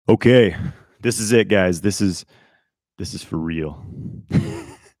Okay, this is it, guys. This is for real.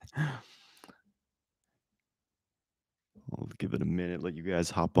 I'll give it a minute, let you guys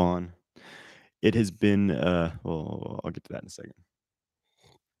hop on. It has been well, I'll get to that in a second.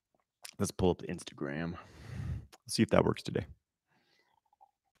 Let's pull up the Instagram. Let's see if that works today.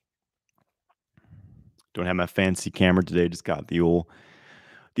 Don't have my fancy camera today, just got the old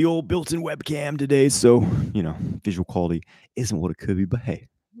built-in webcam today, so visual quality isn't what it could be, but hey,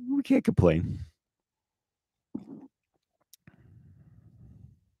 we can't complain.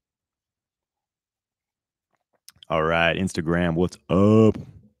 All right, Instagram, what's up?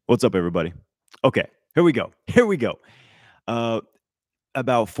 What's up, everybody? Okay, here we go.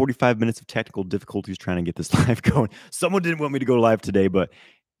 About 45 minutes of technical difficulties trying to get this live going. Someone didn't want me to go live today, but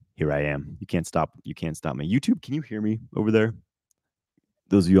here I am. You can't stop me. YouTube, can you hear me over there?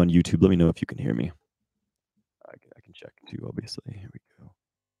 Those of you on YouTube, let me know if you can hear me. I can check too, obviously. Here we go.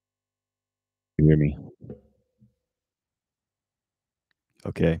 Can you hear me?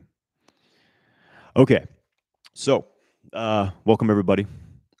 Okay. So, welcome everybody.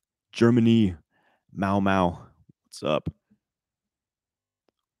 Germany, Mau. What's up?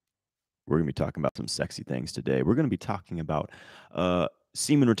 We're going to be talking about some sexy things today. We're going to be talking about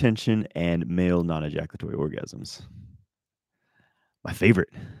semen retention and male non-ejaculatory orgasms. My favorite.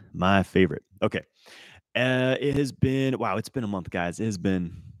 Okay. It has been, wow, it's been a month, guys. It has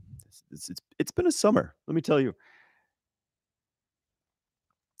been, it's been a summer. Let me tell you.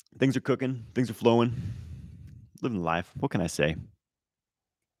 Things are cooking. Things are flowing. Living life. What can I say?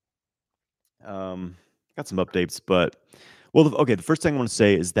 Got some updates, but, well, okay, the first thing I want to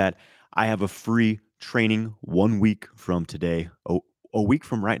say is that I have a free training 1 week from today. A week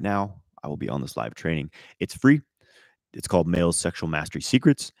from right now, I will be on this live training. It's free. It's called Male Sexual Mastery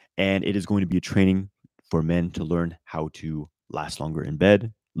Secrets, and it is going to be a training for men to learn how to last longer in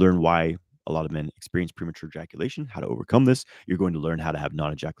bed, learn why a lot of men experience premature ejaculation, how to overcome this. You're going to learn how to have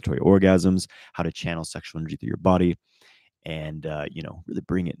non-ejaculatory orgasms, how to channel sexual energy through your body, and really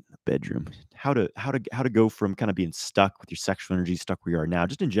bring it in the bedroom. How to go from kind of being stuck with your sexual energy, stuck where you are now,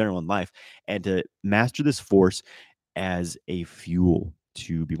 just in general in life, and to master this force as a fuel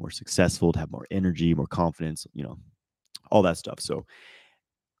to be more successful, to have more energy, more confidence, all that stuff. So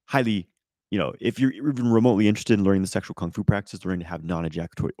highly, if you're even remotely interested in learning the sexual kung fu practices, learning to have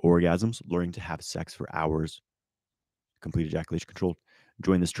non-ejaculatory orgasms, learning to have sex for hours, complete ejaculation control,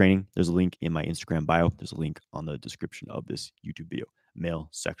 join this training. There's a link in my Instagram bio. There's a link on the description of this YouTube video. Male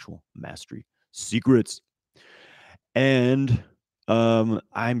Sexual Mastery Secrets. And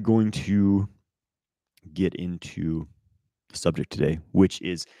I'm going to get into the subject today, which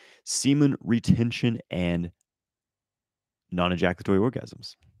is semen retention and non-ejaculatory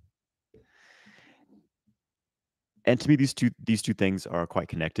orgasms. And to me, these two things are quite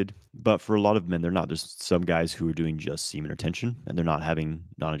connected. But for a lot of men, they're not. There's some guys who are doing just semen retention and they're not having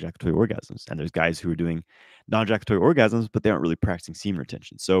non-ejaculatory orgasms. And there's guys who are doing non-ejaculatory orgasms, but they aren't really practicing semen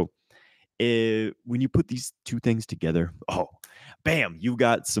retention. So when you put these two things together, bam, you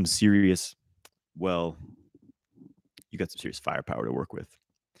got some serious, firepower to work with.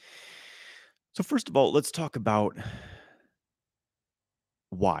 So first of all, let's talk about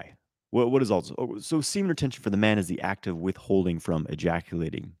why. What is also so semen retention for the man is the act of withholding from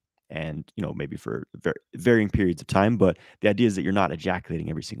ejaculating, and maybe for varying periods of time. But the idea is that you're not ejaculating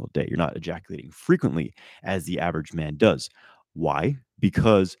every single day. You're not ejaculating frequently as the average man does. Why?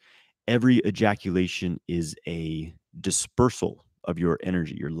 Because every ejaculation is a dispersal of your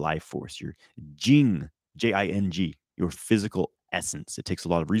energy, your life force, your jing, Jing, your physical essence. It takes a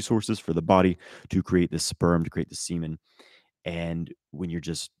lot of resources for the body to create the sperm, to create the semen. And when you're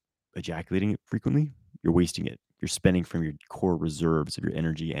just ejaculating it frequently, you're wasting it. You're spending from your core reserves of your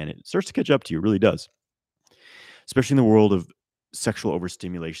energy, and it starts to catch up to you. It really does. Especially in the world of sexual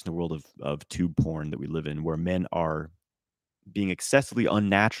overstimulation, the world of tube porn that we live in, where men are being excessively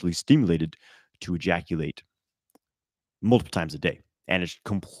unnaturally stimulated to ejaculate multiple times a day. And it's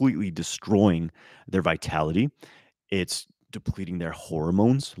completely destroying their vitality. It's depleting their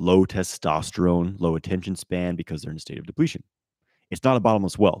hormones, low testosterone, low attention span, because they're in a state of depletion. It's not a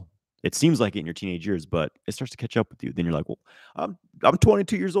bottomless well. It seems like it in your teenage years, but it starts to catch up with you. Then you're like, well, I'm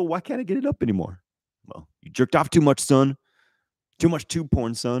 22 years old. Why can't I get it up anymore? Well, you jerked off too much, son. Too much tube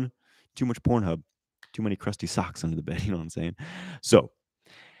porn, son. Too much Pornhub. Too many crusty socks under the bed. You know what I'm saying? So,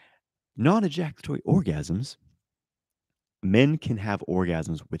 non-ejaculatory orgasms. Men can have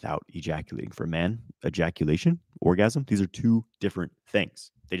orgasms without ejaculating. For a man, ejaculation, orgasm, these are two different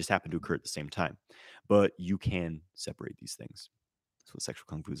things. They just happen to occur at the same time. But you can separate these things. That's what sexual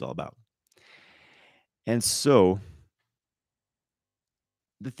kung fu is all about. And so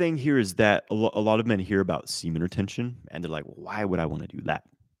The thing here is that a lot of men hear about semen retention and they're like, well, why would I want to do that?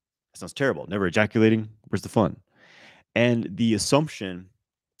 That sounds terrible. Never ejaculating. Where's the fun? And the assumption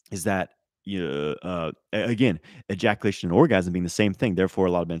is that, again, ejaculation and orgasm being the same thing. Therefore,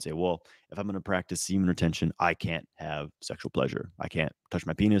 a lot of men say, well, if I'm going to practice semen retention, I can't have sexual pleasure. I can't touch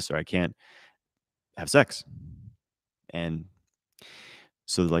my penis or I can't have sex. And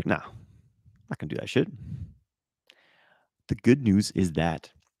so they're like, nah, not going to do that shit. The good news is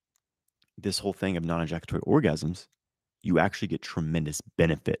that this whole thing of non ejaculatory orgasms, you actually get tremendous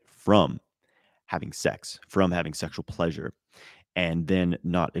benefit from having sex, from having sexual pleasure, and then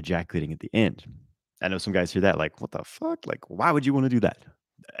not ejaculating at the end. I know some guys hear that like, what the fuck? Like, why would you want to do that?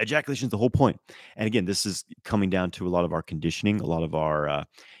 Ejaculation is the whole point. And again, this is coming down to a lot of our conditioning, a lot of our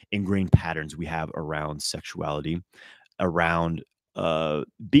ingrained patterns we have around sexuality, around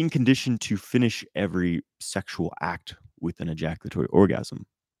being conditioned to finish every sexual act with an ejaculatory orgasm.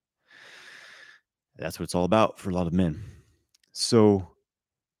 That's what it's all about for a lot of men. So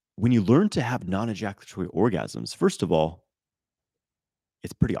when you learn to have non ejaculatory orgasms, first of all,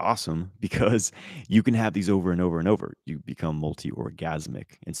 it's pretty awesome because you can have these over and over and over. You become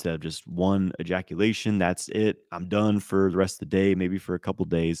multi-orgasmic instead of just one ejaculation. That's it. I'm done for the rest of the day, maybe for a couple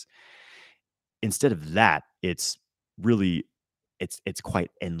days. Instead of that, it's really it's quite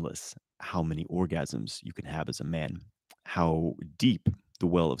endless how many orgasms you can have as a man, how deep the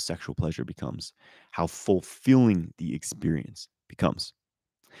well of sexual pleasure becomes, how fulfilling the experience becomes.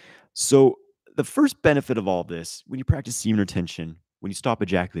 So, the first benefit of all this, when you practice semen retention, when you stop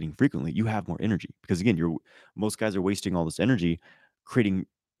ejaculating frequently, you have more energy because again, you're most guys are wasting all this energy creating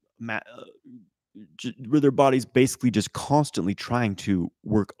where their body's basically just constantly trying to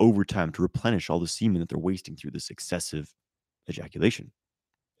work overtime to replenish all the semen that they're wasting through this excessive ejaculation.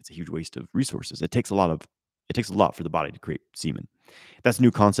 It's a huge waste of resources. It takes a lot for the body to create semen. That's a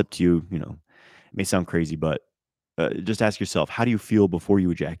new concept to you, it may sound crazy, but just ask yourself, how do you feel before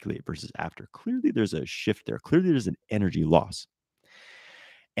you ejaculate versus after? Clearly, there's a shift there. Clearly, there's an energy loss.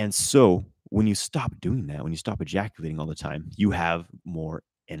 And so, when you stop doing that, when you stop ejaculating all the time, you have more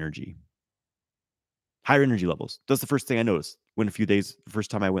energy, higher energy levels. That's the first thing I noticed. When a few days, the first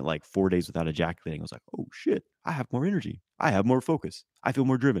time I went like 4 days without ejaculating, I was like, oh shit, I have more energy. I have more focus. I feel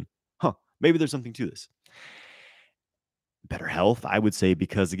more driven. Huh, maybe there's something to this. Better health, I would say,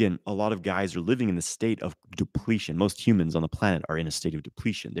 because again, a lot of guys are living in the state of depletion. Most humans on the planet are in a state of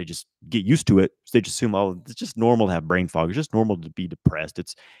depletion. They just get used to it. So they just assume, oh, it's just normal to have brain fog. It's just normal to be depressed.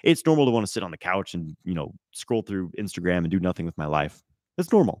 It's normal to want to sit on the couch and scroll through Instagram and do nothing with my life.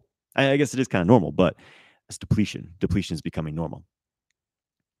 That's normal. I guess it is kind of normal, but it's depletion. Depletion is becoming normal.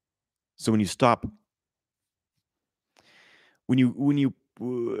 So when you stop, when you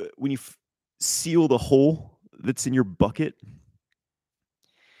seal the hole that's in your bucket,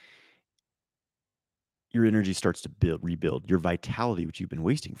 your energy starts to rebuild. Your vitality, which you've been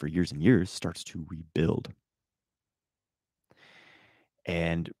wasting for years and years, starts to rebuild.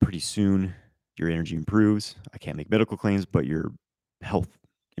 And pretty soon, your energy improves. I can't make medical claims, but your health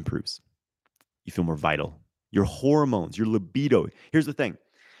improves. You feel more vital. Your hormones, your libido. Here's the thing.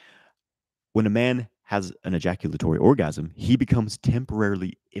 When a man has an ejaculatory orgasm, he becomes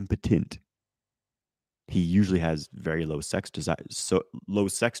temporarily impotent. He usually has very low sex desire, so low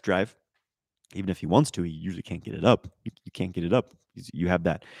sex drive. Even if he wants to, he usually can't get it up. You can't get it up. You have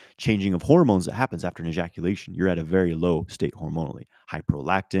that changing of hormones that happens after an ejaculation. You're at a very low state hormonally. High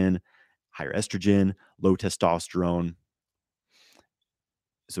prolactin, higher estrogen, low testosterone.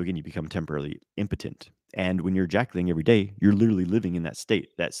 So again, you become temporarily impotent. And when you're ejaculating every day, you're literally living in that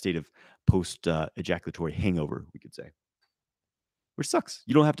state of post ejaculatory hangover, we could say, which sucks.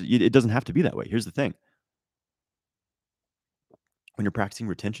 You don't have to. It doesn't have to be that way. Here's the thing: when you're practicing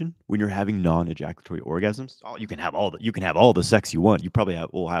retention, when you're having non-ejaculatory orgasms, you can have all the sex you want. You probably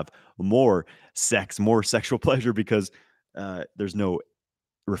will have more sex, more sexual pleasure because there's no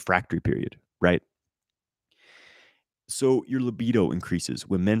refractory period, right? So your libido increases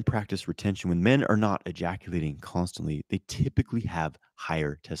when men practice retention. When men are not ejaculating constantly, they typically have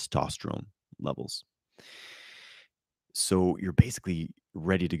higher testosterone levels. So you're basically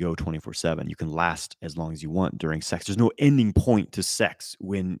ready to go 24/7. You can last as long as you want during sex. There's no ending point to sex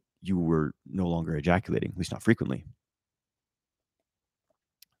when you were no longer ejaculating, at least not frequently.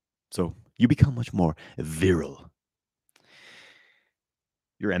 So you become much more virile.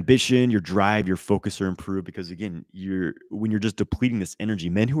 Your ambition, your drive, your focus are improved because again, when you're just depleting this energy,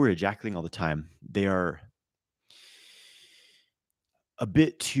 men who are ejaculating all the time, they are a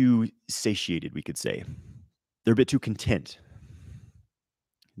bit too satiated, we could say. They're a bit too content.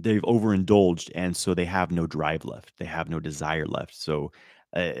 They've overindulged, and so they have no drive left. They have no desire left. So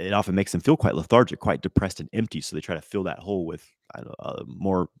It often makes them feel quite lethargic, quite depressed and empty. So they try to fill that hole with I don't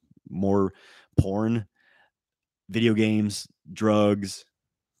know, more porn, video games, drugs,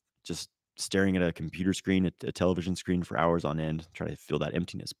 just staring at a computer screen, at a television screen for hours on end, try to fill that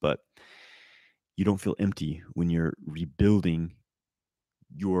emptiness. But you don't feel empty when you're rebuilding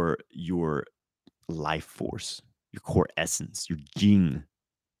your life force, your core essence, your gene,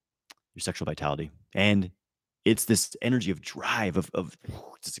 your sexual vitality. And it's this energy of drive, of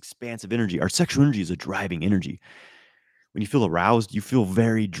this expansive energy. Our sexual energy is a driving energy. When you feel aroused, you feel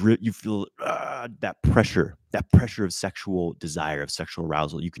you feel that pressure of sexual desire, of sexual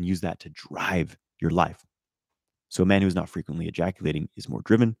arousal. You can use that to drive your life. So a man who's not frequently ejaculating is more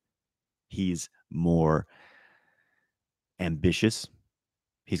driven. He's more ambitious.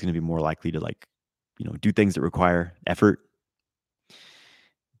 He's going to be more likely to do things that require effort,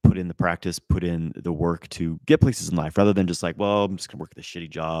 put in the practice, put in the work to get places in life rather than just like, well, I'm just going to work at a shitty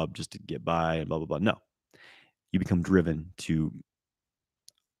job just to get by and blah, blah, blah. No, you become driven to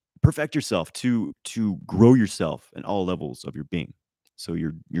perfect yourself, to grow yourself in all levels of your being. So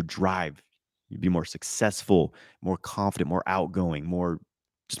your drive, you'd be more successful, more confident, more outgoing, more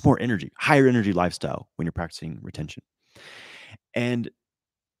energy, higher energy lifestyle when you're practicing retention. And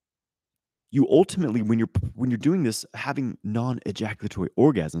you ultimately, when you're doing this, having non-ejaculatory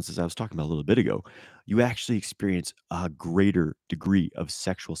orgasms, as I was talking about a little bit ago, you actually experience a greater degree of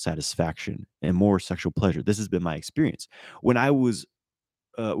sexual satisfaction and more sexual pleasure. This has been my experience. When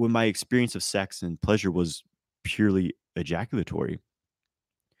my experience of sex and pleasure was purely ejaculatory,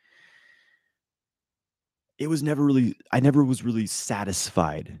 I never was really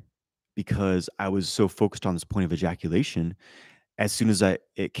satisfied because I was so focused on this point of ejaculation. As soon as I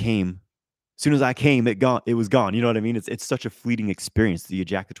came, it was gone. You know what I mean? It's such a fleeting experience, the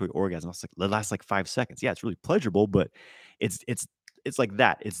ejaculatory orgasm. It's like, it lasts like 5 seconds. Yeah, it's really pleasurable, but it's it's it's like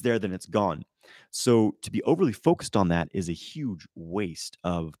that. It's there, then it's gone. So to be overly focused on that is a huge waste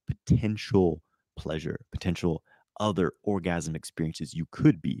of potential pleasure, potential other orgasm experiences you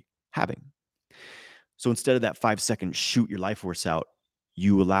could be having. So instead of that 5 second shoot your life force out,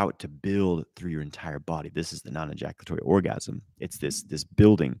 you allow it to build through your entire body. This is the non-ejaculatory orgasm. It's this this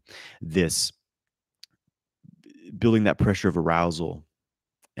building that pressure of arousal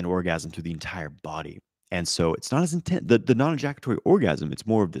and orgasm through the entire body. And so it's not as intense. The non-ejaculatory orgasm, it's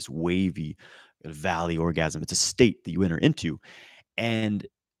more of this wavy valley orgasm. It's a state that you enter into. And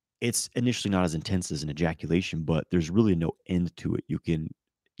it's initially not as intense as an ejaculation, but there's really no end to it. You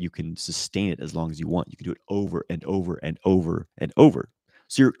can sustain it as long as you want. You can do it over and over and over and over.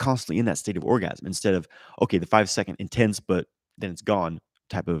 So you're constantly in that state of orgasm instead of, okay, the 5 second intense, but then it's gone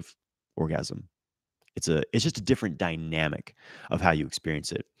type of orgasm. It's just a different dynamic of how you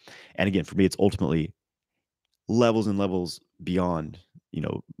experience it. And again, for me, it's ultimately levels and levels beyond,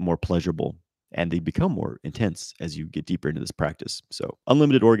 more pleasurable, and they become more intense as you get deeper into this practice. So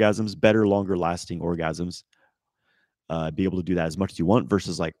unlimited orgasms, better, longer lasting orgasms, be able to do that as much as you want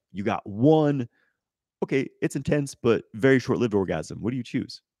versus like you got one, okay, it's intense, but very short lived orgasm. What do you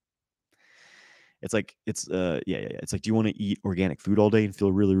choose? It's like yeah. It's like, do you want to eat organic food all day and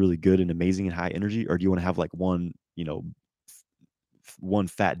feel really, really good and amazing and high energy? Or do you want to have like one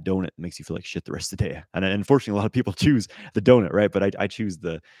fat donut that makes you feel like shit the rest of the day? And unfortunately, a lot of people choose the donut, right? But I choose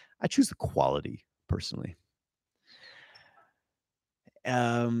the quality personally.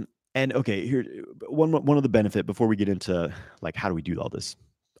 And okay, here one of the benefit before we get into like how do we do all this?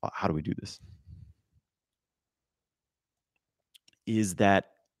 How do we do this? Is that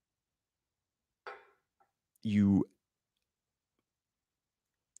you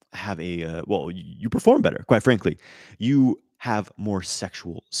have you perform better, quite frankly. You have more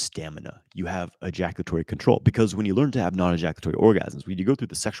sexual stamina. You have ejaculatory control because when you learn to have non-ejaculatory orgasms, when you go through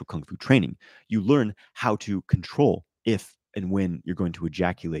the sexual kung fu training, you learn how to control if and when you're going to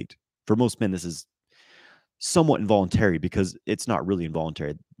ejaculate. For most men, this is somewhat involuntary because it's not really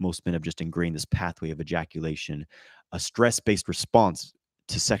involuntary. Most men have just ingrained this pathway of ejaculation. A stress-based response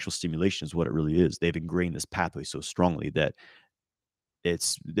to sexual stimulation is what it really is. They've ingrained this pathway so strongly that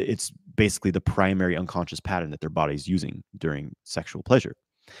it's basically the primary unconscious pattern that their body's using during sexual pleasure.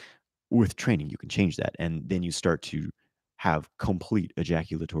 With training, you can change that, and then you start to have complete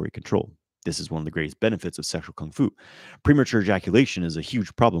ejaculatory control. This is one of the greatest benefits of sexual kung fu. Premature ejaculation is a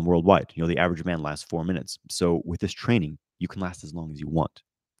huge problem worldwide. The average man lasts 4 minutes. So with this training, you can last as long as you want.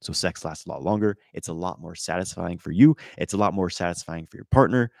 So sex lasts a lot longer. It's a lot more satisfying for you. It's a lot more satisfying for your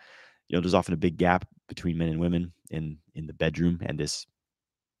partner. There's often a big gap between men and women in the bedroom, and this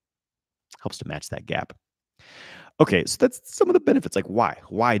helps to match that gap. Okay, so that's some of the benefits. Like, why?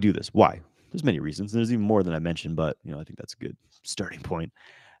 Why do this? Why? There's many reasons. There's even more than I mentioned, but I think that's a good starting point.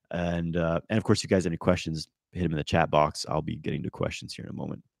 And of course, you guys have any questions, hit them in the chat box. I'll be getting to questions here in a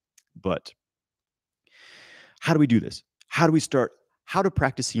moment. But how do we do this? How do we start? How to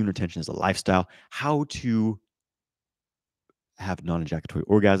practice semen retention as a lifestyle? How to have non-ejaculatory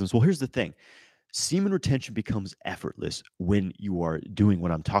orgasms? Well, here's the thing. Semen retention becomes effortless when you are doing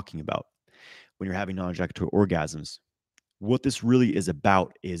what I'm talking about. When you're having non-ejaculatory orgasms, what this really is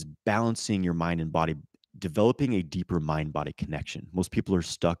about is balancing your mind and body, developing a deeper mind-body connection. Most people are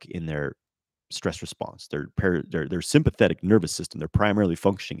stuck in their stress response, their sympathetic nervous system. They're primarily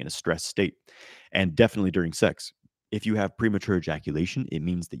functioning in a stress state, and definitely during sex. If you have premature ejaculation, it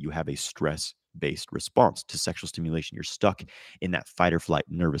means that you have a stress-based response to sexual stimulation. You're stuck in that fight or flight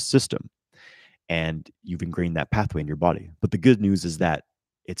nervous system, and you've ingrained that pathway in your body. But the good news is that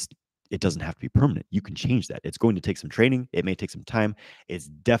it doesn't have to be permanent. You can change that. It's going to take some training. It may take some time. It's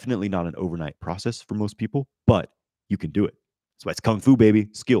definitely not an overnight process for most people, but you can do it. That's why it's kung fu, baby.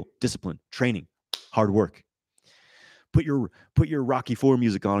 Skill, discipline, training, hard work. Put your Rocky IV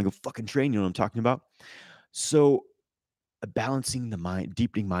music on and go fucking train. You know what I'm talking about? So balancing the mind,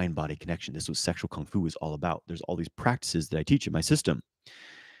 deepening mind-body connection. This is what sexual kung fu is all about. There's all these practices that I teach in my system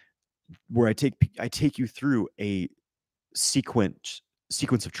where I take you through a sequence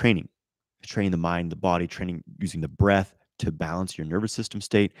of training the mind, the body, training using the breath to balance your nervous system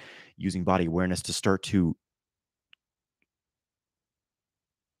state, using body awareness to start to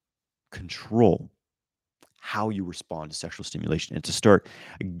control how you respond to sexual stimulation and to start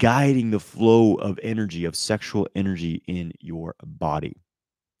guiding the flow of energy, of sexual energy in your body.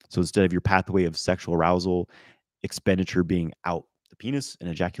 So instead of your pathway of sexual arousal expenditure being out the penis and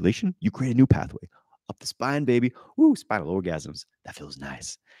ejaculation, you create a new pathway up the spine, baby. Woo, spinal orgasms. That feels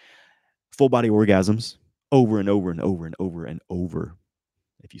nice. Full body orgasms over and over and over and over and over,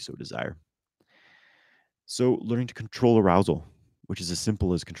 if you so desire. So learning to control arousal, which is as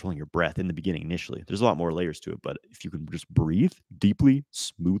simple as controlling your breath in the beginning initially. There's a lot more layers to it, but if you can just breathe deeply,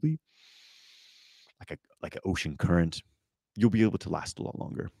 smoothly, like an ocean current, you'll be able to last a lot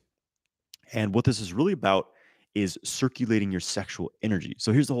longer. And what this is really about is circulating your sexual energy.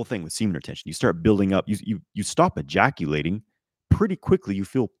 So here's the whole thing with semen retention. You start building up, you stop ejaculating pretty quickly. You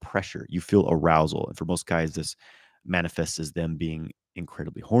feel pressure, you feel arousal. And for most guys, this manifests as them being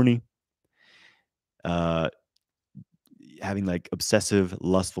incredibly horny, having like obsessive,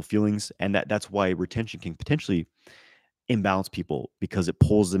 lustful feelings. And that's why retention can potentially imbalance people because it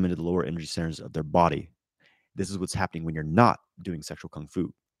pulls them into the lower energy centers of their body. This is what's happening when you're not doing sexual kung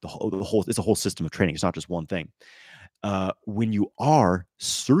fu. It's a whole system of training. It's not just one thing. When you are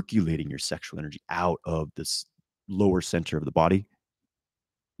circulating your sexual energy out of this lower center of the body,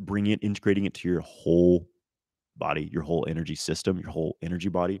 integrating it to your whole body, your whole energy system, your whole energy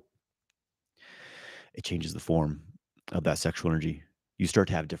body, it changes the form of that sexual energy. You start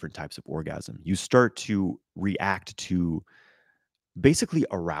to have different types of orgasm. You start to react to basically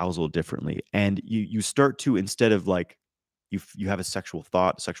arousal differently. And you start to, instead of like, you have a sexual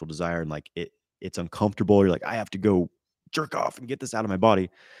thought, sexual desire, and like it's uncomfortable. You're like, I have to go jerk off and get this out of my body.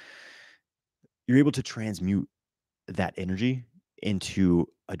 You're able to transmute that energy into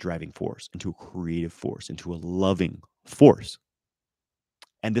a driving force, into a creative force, into a loving force.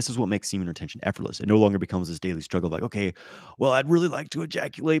 And this is what makes semen retention effortless. It no longer becomes this daily struggle like, okay, well, I'd really like to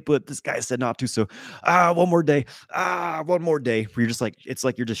ejaculate, but this guy said not to. So, one more day. One more day. Where you're just like, it's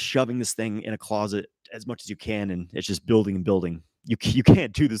like you're just shoving this thing in a closet as much as you can. And it's just building and building. You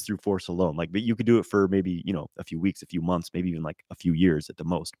can't do this through force alone. Like, but you could do it for maybe, a few weeks, a few months, maybe even like a few years at the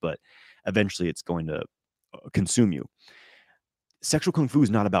most. But eventually it's going to consume you. Sexual kung fu is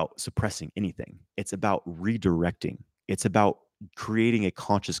not about suppressing anything. It's about redirecting. It's about creating a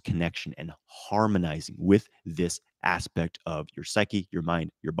conscious connection and harmonizing with this aspect of your psyche, your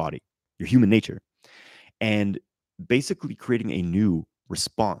mind, your body, your human nature, and basically creating a new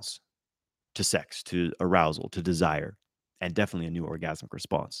response to sex, to arousal, to desire, and definitely a new orgasmic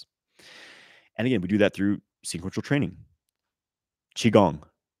response. And again, we do that through sequential training, qigong,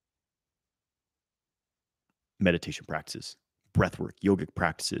 meditation practices, breathwork, yogic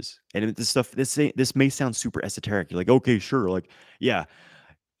practices. And this may sound super esoteric. You're like, okay, sure. Like, yeah,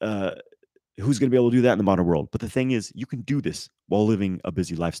 who's going to be able to do that in the modern world? But the thing is, you can do this while living a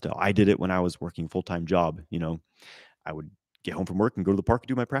busy lifestyle. I did it when I was working full-time job. I would get home from work and go to the park and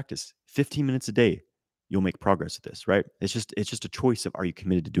do my practice. 15 minutes a day, you'll make progress with this, right? It's just a choice of, are you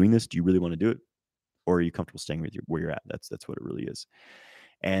committed to doing this? Do you really want to do it? Or are you comfortable staying with where you're at? That's what it really is.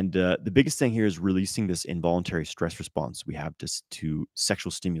 And the biggest thing here is releasing this involuntary stress response we have to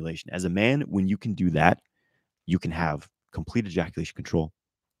sexual stimulation. As a man, when you can do that, you can have complete ejaculation control.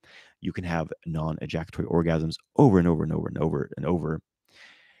 you can have non-ejaculatory orgasms over and over and over and over and over.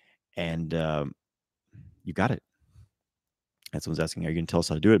 And you got it. And someone's asking, are you going to tell us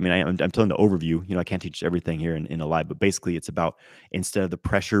how to do it? I mean, I'm telling the overview. I can't teach everything here in a live, but basically it's about, instead of the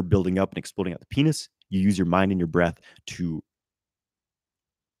pressure building up and exploding out the penis, you use your mind and your breath to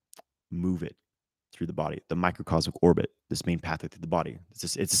move it through the body, the microcosmic orbit, this main pathway through the body.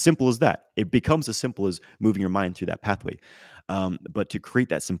 It's as simple as that. It becomes as simple as moving your mind through that pathway. But to create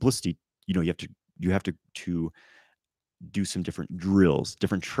that simplicity, you have to do some different drills,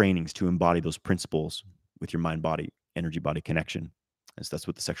 different trainings to embody those principles with your mind body, energy body connection. And so that's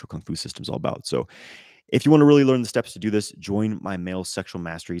what the sexual kung fu system is all about. So if you want to really learn the steps to do this, join my male sexual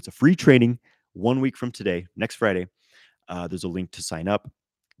mastery. It's a free training 1 week from today, next Friday. There's a link to sign up.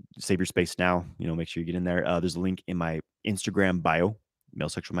 Save your space now. Make sure you get in there. There's a link in my Instagram bio, Male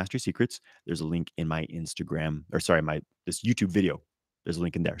Sexual Mastery Secrets. There's a link in my Instagram, or sorry, this YouTube video. There's a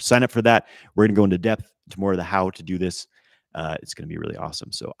link in there. Sign up for that. We're going to go into depth to more of the how to do this. It's going to be really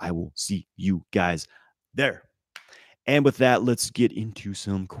awesome. So I will see you guys there. And with that, let's get into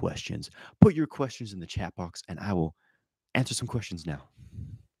some questions. Put your questions in the chat box and I will answer some questions now.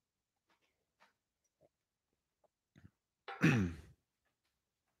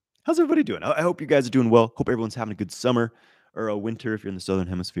 How's everybody doing? I hope you guys are doing well. Hope everyone's having a good summer or a winter if you're in the Southern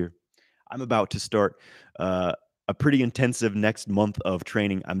Hemisphere. I'm about to start a pretty intensive next month of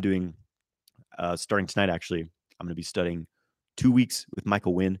training. I'm doing, starting tonight, actually, I'm going to be studying 2 weeks with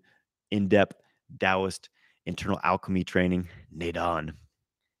Michael Wynn, in-depth Taoist internal alchemy training, Nadan.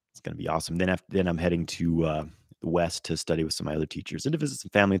 It's going to be awesome. Then I'm heading to the West to study with some of my other teachers and to visit some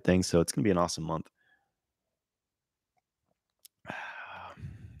family things. So it's going to be an awesome month.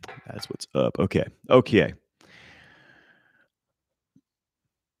 That's what's up. Okay. Got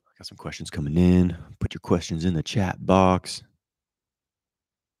some questions coming in. Put your questions in the chat box.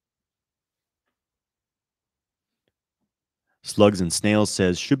 Slugs and Snails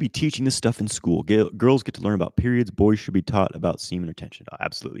says, should be teaching this stuff in school. Girls get to learn about periods. Boys should be taught about semen retention. Oh,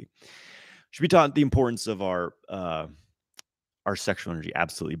 absolutely. Should be taught the importance of our sexual energy.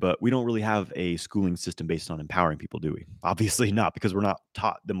 Absolutely. But we don't really have a schooling system based on empowering people, do we? Obviously not, because we're not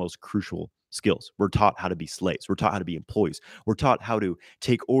taught the most crucial skills. We're taught how to be slaves. We're taught how to be employees. We're taught how to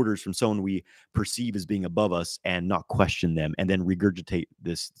take orders from someone we perceive as being above us and not question them, and then regurgitate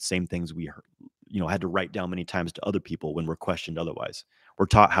this same things we heard, had to write down many times to other people when we're questioned otherwise. We're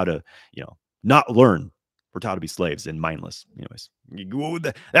taught how to, not learn. We're taught to be slaves and mindless. Anyways,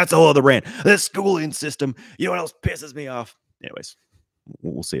 that's a whole other rant. This schooling system, you know what else pisses me off? Anyways,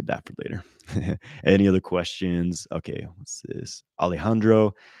 we'll save that for later. Any other questions? Okay, what's this?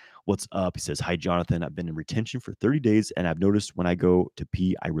 Alejandro, what's up? He says, hi, Johnathan. I've been in retention for 30 days, and I've noticed when I go to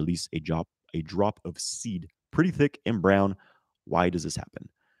pee, I release a drop of seed, pretty thick and brown. Why does this happen?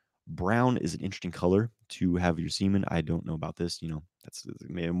 Brown is an interesting color to have your semen. I don't know about this. That's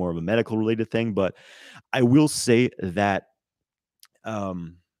maybe more of a medical related thing, but I will say that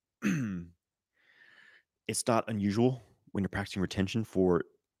it's not unusual when you're practicing retention for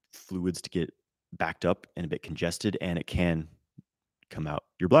fluids to get backed up and a bit congested, and it can come out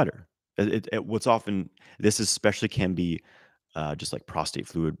your bladder. What's often, this especially can be just like prostate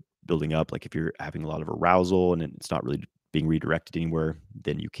fluid building up. Like if you're having a lot of arousal and it's not really being redirected anywhere,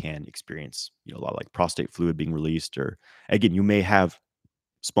 then you can experience a lot of like prostate fluid being released, or again, you may have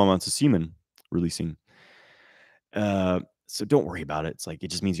small amounts of semen releasing. So don't worry about it. It's like, it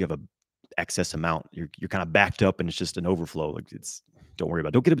just means you have a excess amount. You're kind of backed up and it's just an overflow. Like, don't worry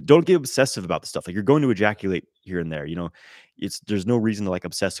about it. Don't get obsessive about the stuff. Like, you're going to ejaculate here and there. There's no reason to like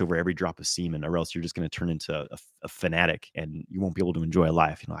obsess over every drop of semen, or else you're just going to turn into a fanatic and you won't be able to enjoy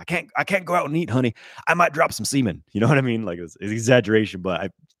life. I can't go out and eat, honey. I might drop some semen. You know what I mean? Like, it's exaggeration,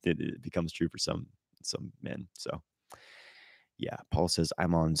 but it becomes true for some men. So yeah, Paul says,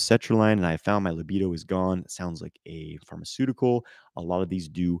 I'm on Cetraline and I found my libido is gone. It sounds like a pharmaceutical. A lot of these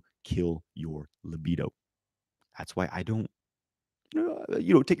do kill your libido. That's why I don't,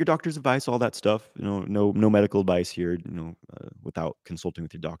 take your doctor's advice, all that stuff. No medical advice here, without consulting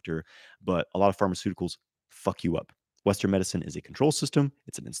with your doctor. But a lot of pharmaceuticals fuck you up. Western medicine is a control system.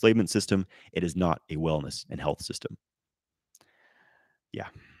 It's an enslavement system. It is not a wellness and health system. Yeah.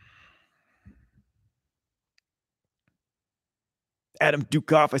 Adam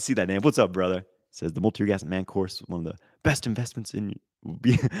Dukoff, I see that name. What's up, brother? Says the multi-orgasmic man course, one of the best investments in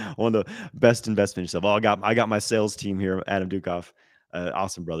one of the best investments yourself. Oh, I got my sales team here, Adam Dukoff.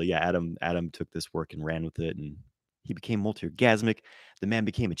 Awesome, brother. Yeah, Adam took this work and ran with it, and he became multi-orgasmic. The man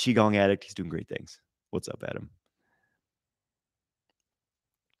became a qigong addict. He's doing great things. What's up, Adam?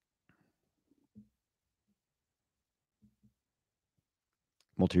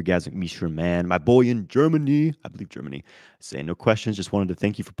 Multi-orgasmic Mishra man, my boy in Germany, I believe Germany, saying no questions. Just wanted to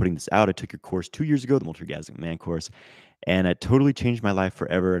thank you for putting this out. I took your course 2 years ago, the multi-orgasmic man course, and it totally changed my life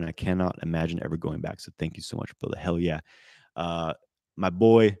forever. And I cannot imagine ever going back. So thank you so much, brother. Hell yeah, uh, my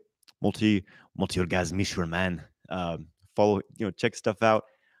boy, multi-orgasmic Mishra man. Follow, check stuff out.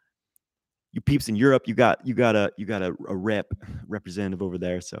 You peeps in Europe, you got a representative over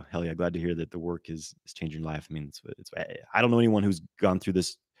there. So hell yeah, glad to hear that the work is changing life. I mean, I don't know anyone who's gone through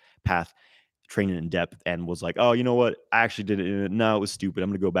this path, training in depth, and was like, oh, you know what, I actually did it. No, it was stupid. I'm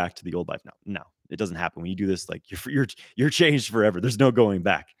gonna go back to the old life now. No, it doesn't happen when you do this. Like you're changed forever. There's no going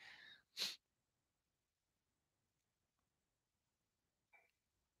back.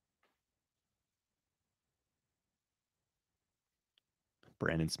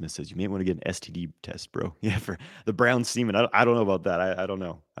 Brandon Smith says you may want to get an STD test, bro. Yeah, for the brown semen. I don't know about that. I don't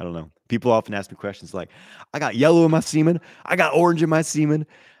know. I don't know. People often ask me questions like, I got yellow in my semen. I got orange in my semen.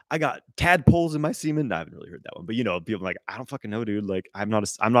 I got tadpoles in my semen. No, I haven't really heard that one, but people are like, I don't fucking know, dude. Like, I'm not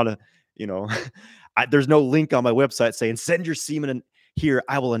a, you know, there's no link on my website saying send your semen and here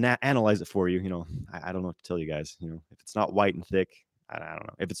I will analyze it for you. I don't know what to tell you guys. If it's not white and thick, I don't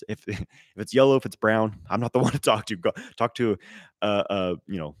know if it's yellow, if it's brown. I'm not the one to talk to. Talk to a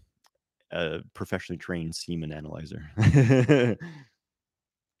professionally trained semen analyzer.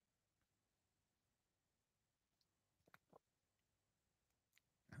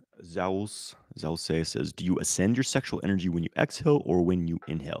 Zause says, "Do you ascend your sexual energy when you exhale or when you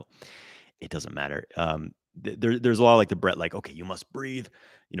inhale?" It doesn't matter. There's a lot of like the breath, like, okay, you must breathe.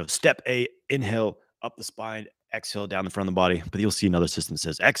 Step A, inhale up the spine, exhale down the front of the body. But you'll see another system that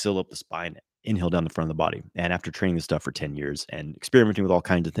says exhale up the spine, inhale down the front of the body. And after training this stuff for 10 years and experimenting with all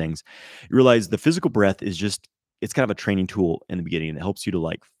kinds of things, you realize the physical breath is just, it's kind of a training tool in the beginning. And it helps you to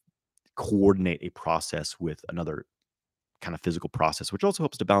like coordinate a process with another kind of physical process, which also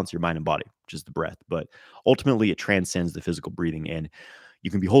helps to balance your mind and body, which is the breath. But ultimately, it transcends the physical breathing, and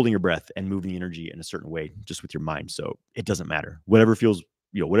you can be holding your breath and moving the energy in a certain way just with your mind. So it doesn't matter. Whatever feels,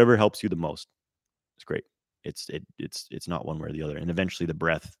 whatever helps you the most, it's great. It's not one way or the other. And eventually, the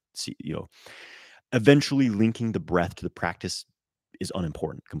breath, eventually linking the breath to the practice is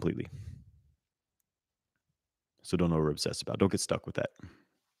unimportant completely. So don't over obsess about. Don't get stuck with that.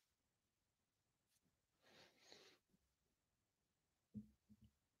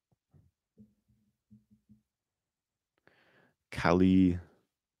 Kali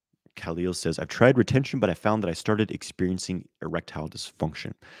Khalil says, I've tried retention, but I found that I started experiencing erectile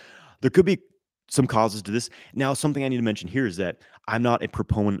dysfunction. There could be some causes to this. Now, something I need to mention here is that I'm not a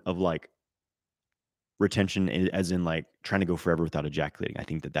proponent of like retention as in like trying to go forever without ejaculating. I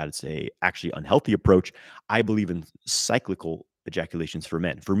think that that's a actually unhealthy approach. I believe in cyclical ejaculations for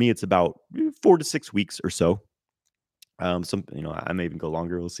men. For me, it's about 4 to 6 weeks or so. I may even go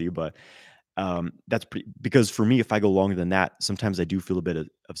longer. We'll see, but that's because for me, if I go longer than that, sometimes I do feel a bit of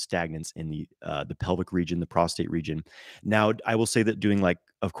stagnance in the pelvic region, the prostate region. Now, I will say that doing like,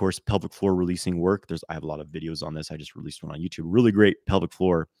 of course, pelvic floor releasing work. I have a lot of videos on this. I just released one on YouTube. Really great pelvic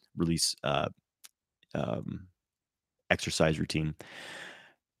floor release um, exercise routine.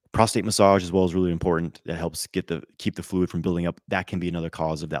 Prostate massage as well is really important. That helps keep the fluid from building up. That can be another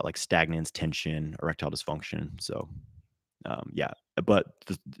cause of that, like stagnance, tension, erectile dysfunction. So yeah, but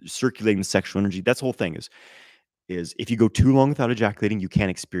circulating sexual energy, that's the whole thing is if you go too long without ejaculating, you can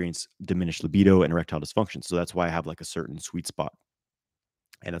experience diminished libido and erectile dysfunction. So that's why I have like a certain sweet spot.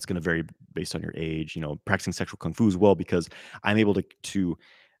 And that's going to vary based on your age, practicing sexual kung fu as well, because I'm able to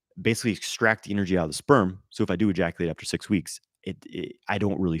basically extract the energy out of the sperm. So if I do ejaculate after 6 weeks, I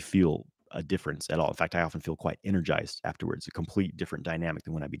don't really feel a difference at all. In fact, I often feel quite energized afterwards, a complete different dynamic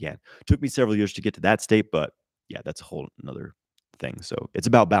than when I began. It took me several years to get to that state, but yeah, that's a whole another thing. So it's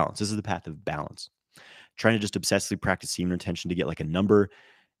about balance. This is the path of balance. Trying to just obsessively practice semen retention to get like a number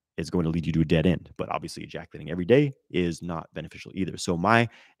is going to lead you to a dead end. But obviously, ejaculating every day is not beneficial either. So my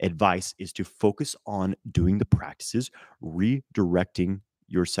advice is to focus on doing the practices, redirecting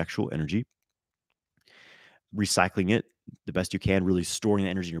your sexual energy, recycling it the best you can, really storing the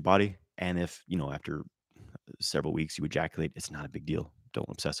energy in your body. And if, after several weeks you ejaculate, it's not a big deal. Don't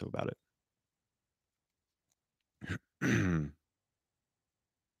obsess about it.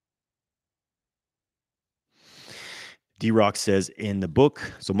 D-Rock says in the book,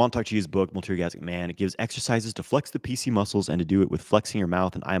 so Montauk Chi's book, Multi-Orgasmic Man, it gives exercises to flex the PC muscles and to do it with flexing your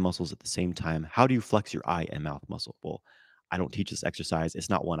mouth and eye muscles at the same time. How do you flex your eye and mouth muscle? Well, I don't teach this exercise.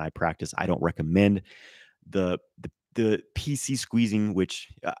 It's not one I practice. I don't recommend the PC squeezing, which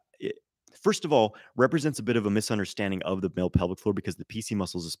First of all, represents a bit of a misunderstanding of the male pelvic floor because the PC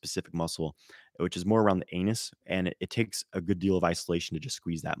muscle is a specific muscle, which is more around the anus, and it takes a good deal of isolation to just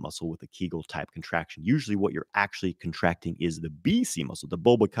squeeze that muscle with a Kegel type contraction. Usually, what you're actually contracting is the BC muscle, the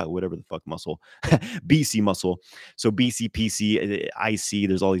bulbocut, whatever the fuck muscle, BC muscle. So BC, PC, IC.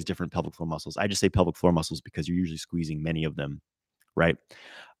 There's all these different pelvic floor muscles. I just say pelvic floor muscles because you're usually squeezing many of them, right?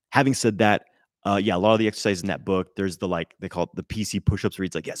 Having said that, yeah, a lot of the exercises in that book, there's the like they call it the PC push-ups where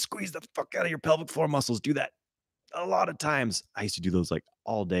it's like, yeah, squeeze the fuck out of your pelvic floor muscles. Do that a lot of times. I used to do those like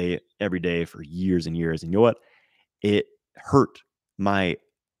all day, every day for years and years. And you know what? It hurt my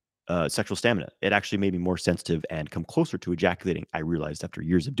sexual stamina. It actually made me more sensitive and come closer to ejaculating. I realized after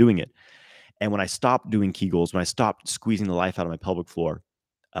years of doing it. And when I stopped doing Kegels, when I stopped squeezing the life out of my pelvic floor,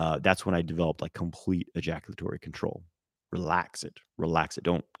 that's when I developed like complete ejaculatory control. Relax it, relax it.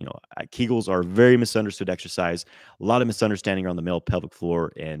 Don't, Kegels are a very misunderstood exercise. A lot of misunderstanding around the male pelvic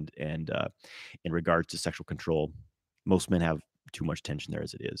floor and in regards to sexual control. Most men have too much tension there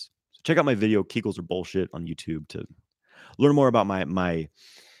as it is. So check out my video, Kegels are bullshit, on YouTube to learn more about my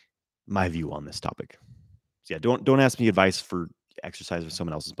view on this topic. So yeah, don't ask me advice for exercise with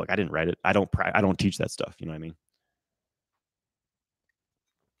someone else's book. I didn't write it. I don't teach that stuff. You know what I mean?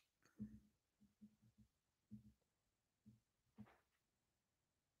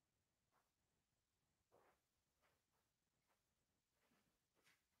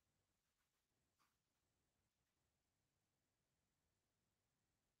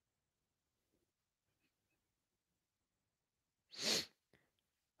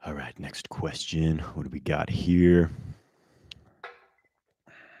 All right, next question. What do we got here?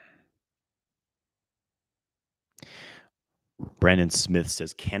 Brandon Smith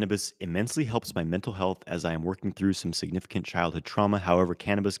says cannabis immensely helps my mental health as I am working through some significant childhood trauma. However,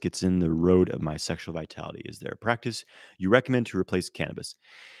 cannabis gets in the road of my sexual vitality. Is there a practice you recommend to replace cannabis?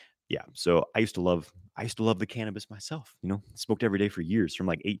 Yeah. So I used to love the cannabis myself, smoked every day for years from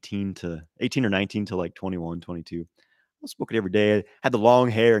like 18 or 19 to like 21, 22. I was smoking every day. Had the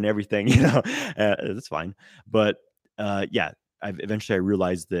long hair and everything, that's fine. But yeah, I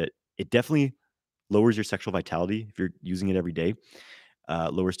realized that it definitely lowers your sexual vitality if you're using it every day.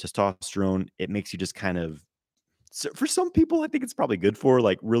 Lowers testosterone. It makes you just kind of, so for some people, I think it's probably good for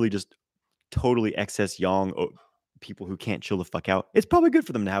like really just totally excess young people who can't chill the fuck out. It's probably good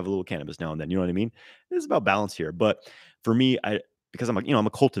for them to have a little cannabis now and then. You know what I mean? It's about balance here. But for me, because I'm a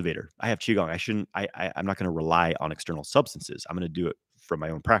cultivator. I have qigong. I shouldn't. I'm not going to rely on external substances. I'm going to do it from my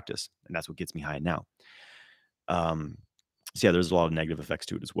own practice, and that's what gets me high now. Um, so yeah, there's a lot of negative effects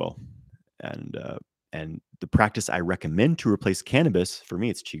to it as well. And the practice I recommend to replace cannabis for me,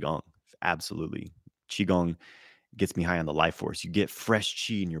 it's qigong. Absolutely, qigong gets me high on the life force. You get fresh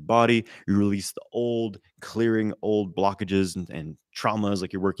chi in your body. You release the old, clearing old blockages and traumas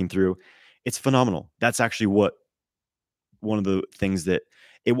like you're working through. It's phenomenal. That's actually one of the things that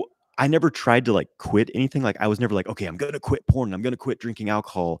I never tried to like quit anything. Like I was never like, okay, I'm gonna quit porn. I'm gonna quit drinking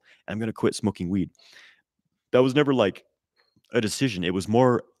alcohol. And I'm gonna quit smoking weed. That was never like a decision. It was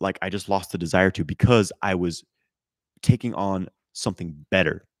more like I just lost the desire to because I was taking on something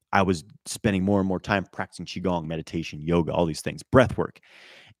better. I was spending more and more time practicing qigong, meditation, yoga, all these things, breath work.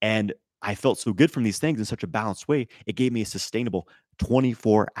 And I felt so good from these things in such a balanced way. It gave me a sustainable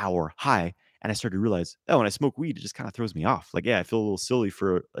 24-hour high. And I started to realize, oh, when I smoke weed, it just kind of throws me off. Like, yeah, I feel a little silly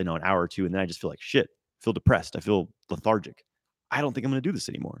for an hour or two, and then I just feel like shit. I feel depressed. I feel lethargic. I don't think I'm going to do this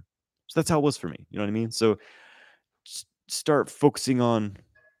anymore. So that's how it was for me. You know what I mean? So start focusing on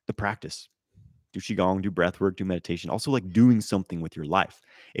the practice. Do qigong, do breath work, do meditation. Also, like doing something with your life.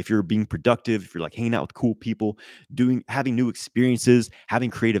 If you're being productive, if you're like hanging out with cool people, having new experiences, having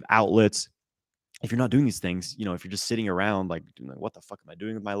creative outlets. If you're not doing these things, if you're just sitting around like, what the fuck am I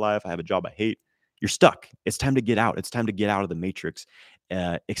doing with my life? I have a job I hate. You're stuck. It's time to get out. It's time to get out of the matrix,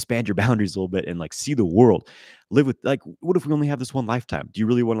 expand your boundaries a little bit, and like see the world. Live with like, what if we only have this one lifetime? Do you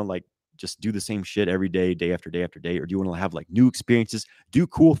really want to like just do the same shit every day, day after day after day, or do you want to have like new experiences, do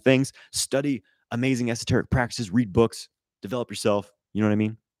cool things, study amazing esoteric practices, read books, develop yourself? You know what I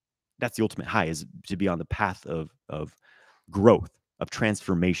mean? That's the ultimate high, is to be on the path of growth, of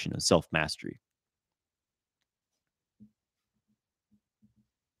transformation, of self mastery.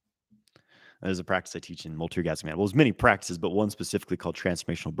 That is a practice I teach in multi-orgasmic man. Well, there's many practices, but one specifically called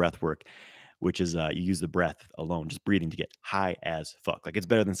transformational breath work, which is you use the breath alone, just breathing to get high as fuck. Like it's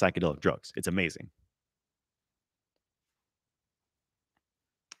better than psychedelic drugs. It's amazing.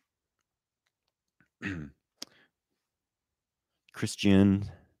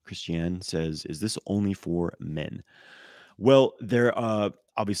 Christian Christian says, "Is this only for men?" Well, there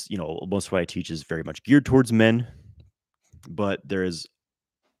obviously, most of what I teach is very much geared towards men, but there is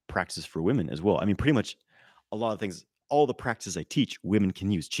practices for women as well. I mean, pretty much a lot of things, all the practices I teach, women can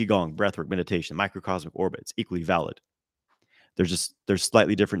use. Qigong, breathwork, meditation, microcosmic orbits, equally valid. There's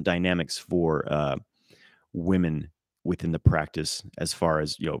slightly different dynamics for women within the practice as far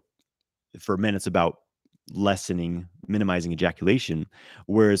as, for men, it's about lessening, minimizing ejaculation,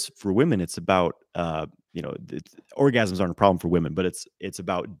 whereas for women, it's about orgasms aren't a problem for women, but it's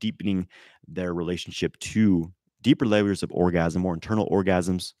about deepening their relationship to deeper layers of orgasm, more internal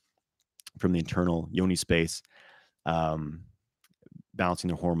orgasms from the internal yoni space, um, balancing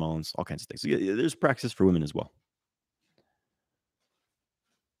their hormones, all kinds of things. So yeah, there's practice for women as well.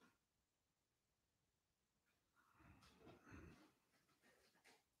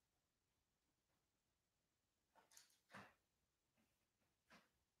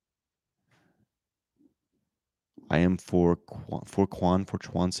 I am for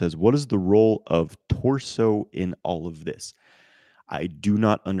Chuan says, what is the role of torso in all of this? I do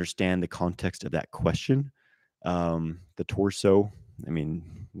not understand the context of that question. The torso, I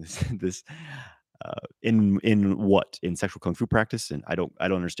mean, this in what, in sexual kung fu practice, and I don't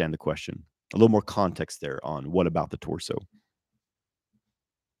understand the question. A little more context there on what about the torso.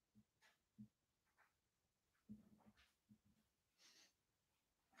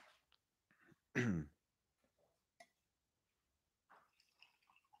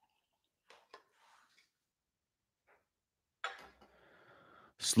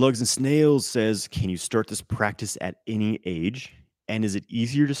 Slugs and Snails says, can you start this practice at any age? And is it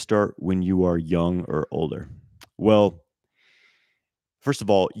easier to start when you are young or older? Well, first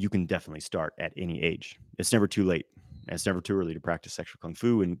of all, you can definitely start at any age. It's never too late. And it's never too early to practice sexual kung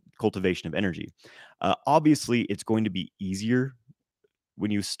fu and cultivation of energy. Obviously, it's going to be easier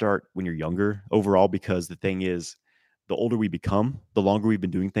when you start when you're younger overall, because the thing is, the older we become, the longer we've been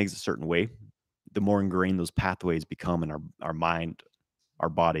doing things a certain way, the more ingrained those pathways become in our mind, our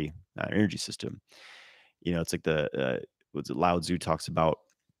body, our energy system. It's like the what's it, Lao Tzu talks about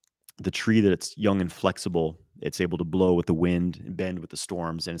the tree that it's young and flexible, it's able to blow with the wind and bend with the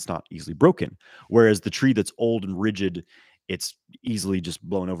storms, and it's not easily broken. Whereas the tree that's old and rigid, it's easily just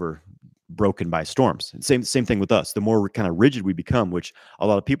blown over, broken by storms. And same thing with us. The more kind of rigid we become, which a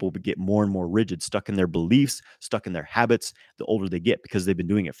lot of people get more and more rigid, stuck in their beliefs, stuck in their habits, the older they get, because they've been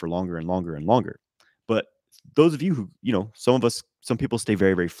doing it for longer and longer and longer. But those of you who, some people stay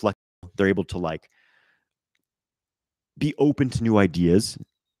very, very flexible. They're able to like be open to new ideas,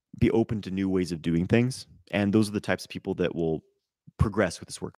 be open to new ways of doing things. And those are the types of people that will progress with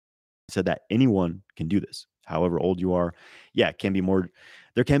this work. I said that anyone can do this, however old you are. Yeah, it can be more,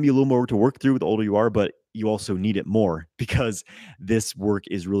 there can be a little more to work through the older you are, but you also need it more because this work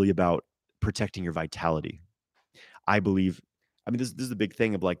is really about protecting your vitality. I believe, I mean, this is the big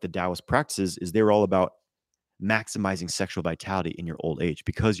thing of like the Taoist practices is they're all about maximizing sexual vitality in your old age,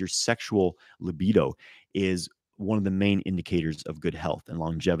 because your sexual libido is one of the main indicators of good health and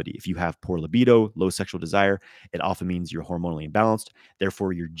longevity. If you have poor libido, low sexual desire, it often means you're hormonally imbalanced.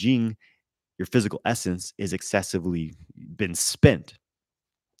 Therefore, your jing, your physical essence, is excessively been spent.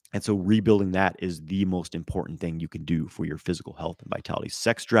 And so rebuilding that is the most important thing you can do for your physical health and vitality.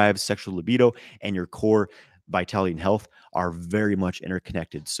 Sex drive, sexual libido, and your core vitality and health are very much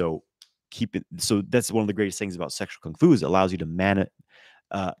interconnected. So keep it. So that's one of the greatest things about sexual kung fu is it allows you to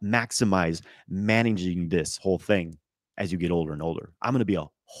maximize managing this whole thing as you get older and older. I'm going to be a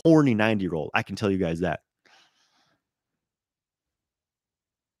horny 90-year-old. I can tell you guys that.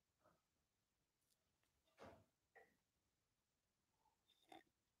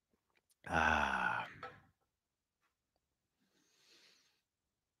 Ah,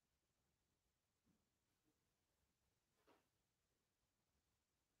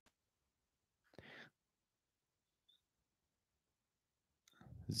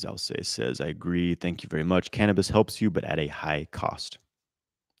 Zalse says, I agree. Thank you very much. Cannabis helps you, but at a high cost.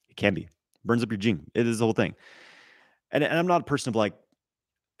 It can be. Burns up your gene. It is the whole thing. And I'm not a person of like,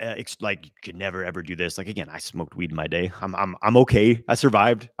 like you could never ever do this. Like again, I smoked weed in my day. I'm okay. I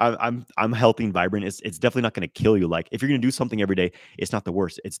survived. I'm healthy and vibrant. It's definitely not going to kill you. Like if you're going to do something every day, it's not the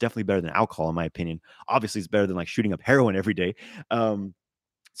worst. It's definitely better than alcohol, in my opinion. Obviously, it's better than like shooting up heroin every day.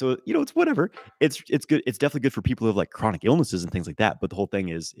 So it's whatever. It's good. It's definitely good for people who have like chronic illnesses and things like that. But the whole thing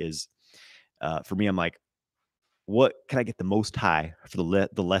is for me, I'm like, what can I get the most high for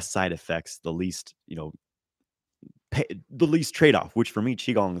the less side effects, the least the least trade off? Which for me,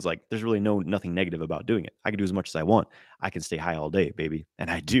 qigong is like there's really nothing negative about doing it. I can do as much as I want. I can stay high all day, baby, and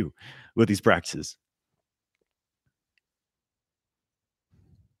I do with these practices.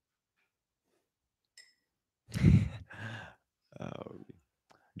 uh,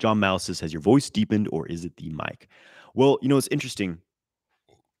 John Mouse says, "Has your voice deepened, or is it the mic?" Well, it's interesting.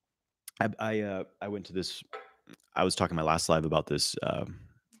 I went to this. I was talking in my last live about this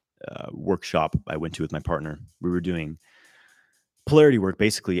workshop I went to with my partner. We were doing polarity work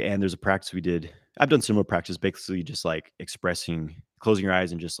basically, and there's a practice we did. I've done similar practice, basically just like expressing, closing your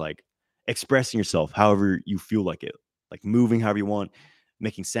eyes and just like expressing yourself however you feel like it, like moving however you want,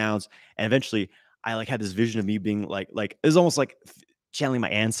 making sounds. And eventually I like had this vision of me being like it was almost like channeling my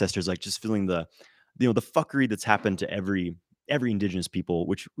ancestors, like just feeling the the fuckery that's happened to every indigenous people,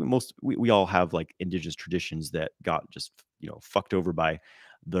 which we all have like indigenous traditions that got just fucked over by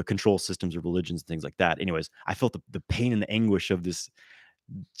the control systems of religions and things like that. Anyways, I felt the pain and the anguish of this,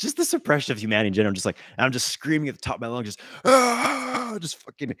 just the suppression of humanity in general. I'm just like, and I'm just screaming at the top of my lungs, just just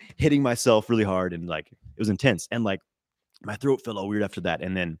fucking hitting myself really hard, and like it was intense, and like my throat felt all weird after that,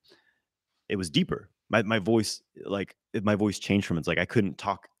 and then it was deeper. My voice, like my voice changed from it. It's like I couldn't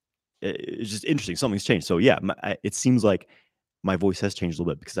talk. It's just interesting. Something's changed. So yeah, it seems like my voice has changed a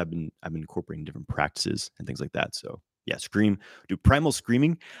little bit because I've been incorporating different practices and things like that. So yeah, scream, do primal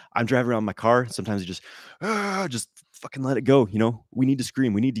screaming. I'm driving around my car. Sometimes I just fucking let it go. We need to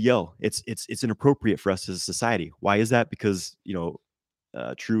scream. We need to yell. It's inappropriate for us as a society. Why is that? Because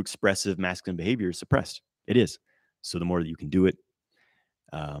true expressive masculine behavior is suppressed. It is. So the more that you can do it,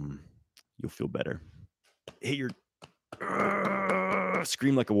 um, you'll feel better. Hit your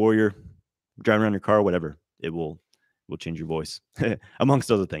scream like a warrior, driving around your car, whatever. It will change your voice,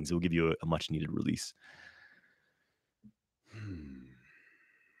 amongst other things. It will give you a much needed release.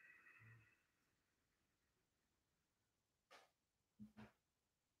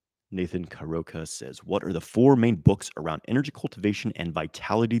 Nathan Karoka says, "What are the 4 main books around energy cultivation and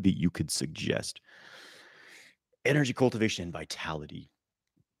vitality that you could suggest?" Energy cultivation and vitality.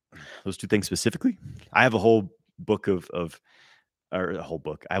 Those 2 things specifically? I have a whole book or a whole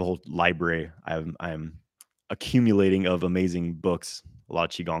book. I have a whole library. I'm accumulating of amazing books, a lot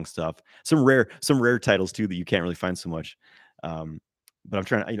of qigong stuff, some rare titles too that you can't really find so much. Um, but I'm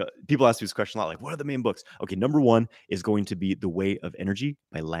trying to, people ask me this question a lot, like, what are the main books? Okay, number 1 is going to be The Way of Energy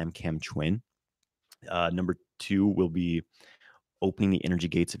by Lam Cam Chuen. Number 2 will be Opening the Energy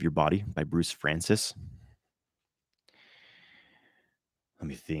Gates of Your Body by Bruce Francis. Let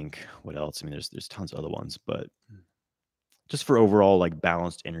me think. What else? I mean, there's tons of other ones, but just for overall like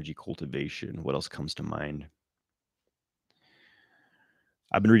balanced energy cultivation, what else comes to mind?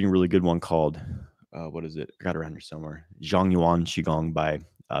 I've been reading a really good one called what is it? I got it around here somewhere. Zhang Yuan Qigong by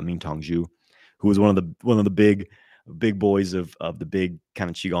Ming Tong Zhu, who was one of the big boys of the big kind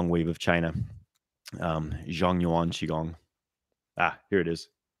of Qigong wave of China. Zhang Yuan Qigong. Here it is.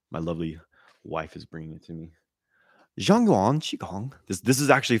 My lovely wife is bringing it to me. Zhang Yuan Qigong. This is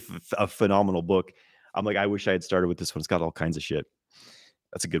actually a phenomenal book. I'm like, I wish I had started with this one. It's got all kinds of shit.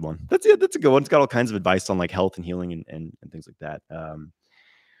 That's a good one. That's a good one. It's got all kinds of advice on like health and healing and things like that.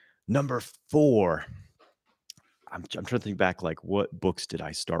 Number 4. I'm trying to think back, like what books did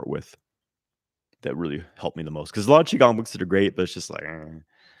I start with that really helped me the most? Because a lot of qigong books that are great, but it's just like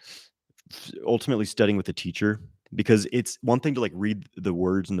ultimately studying with a teacher, because it's one thing to like read the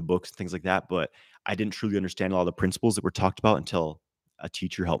words in the books and things like that, but I didn't truly understand a lot of the principles that were talked about until a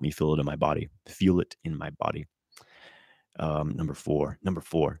teacher helped me feel it in my body. Number four.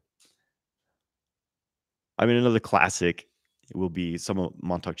 I mean, another classic will be some of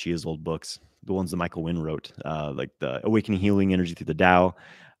Montauk Chia's old books, the ones that Michael Wynn wrote, like the Awakening Healing Energy Through the Tao,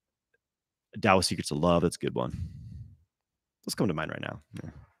 Tao Secrets of Love. That's a good one. Let's come to mind right now.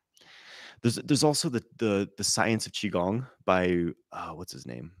 Yeah. There's also the Science of Qigong by what's his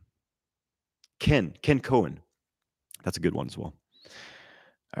name? Ken Cohen. That's a good one as well.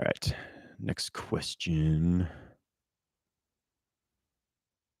 All right. Next question.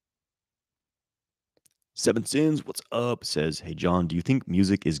 Seven Sins, what's up? Says, hey John, do you think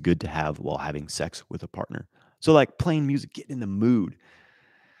music is good to have while having sex with a partner? So like playing music, getting in the mood.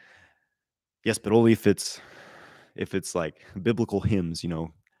 Yes, but only if it's like biblical hymns,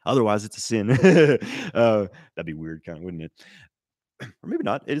 Otherwise, it's a sin. That'd be weird, kind of, wouldn't it? Or maybe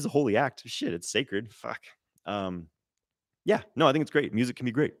not. It is a holy act. Shit, it's sacred. Fuck. Yeah, no, I think it's great. Music can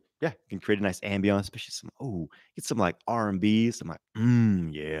be great. Yeah, it can create a nice ambiance, especially get some like R&B, some like,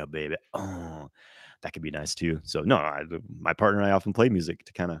 yeah, baby. Oh, that could be nice too. So no, my partner and I often play music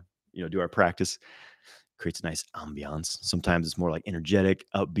to kind of, do our practice. Creates a nice ambiance. Sometimes it's more like energetic,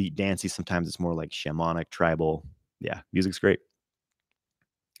 upbeat, dancey. Sometimes it's more like shamanic, tribal. Yeah, music's great.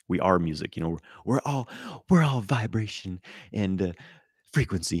 We are music, we're all vibration and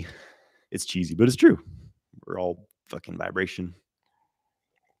frequency. It's cheesy, but it's true. We're all fucking vibration.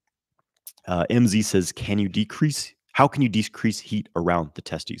 MZ says, how can you decrease heat around the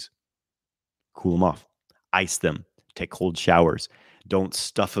testes? Cool them off, ice them, take cold showers, Don't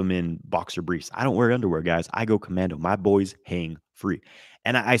stuff them in boxer briefs. I don't wear underwear, guys. I go commando. My boys hang free.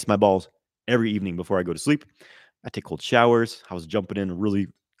 And I ice my balls every evening before I go to sleep. I take cold showers. I was jumping in really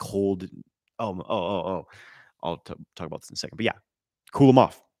cold. Oh. I'll talk about this in a second. But yeah, cool them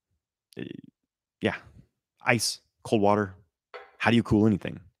off. Uh, Yeah, ice, cold water. How do you cool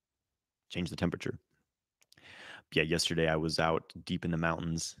anything? Change the temperature. Yeah, yesterday I was out deep in the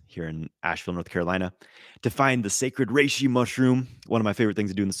mountains here in Asheville, North Carolina, to find the sacred reishi mushroom. One of my favorite things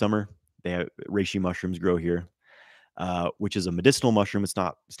to do in the summer. They have reishi mushrooms grow here, which is a medicinal mushroom. It's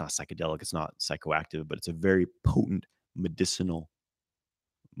not psychedelic. It's not psychoactive, but it's a very potent medicinal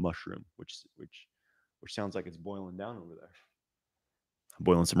mushroom, which sounds like it's boiling down over there. I'm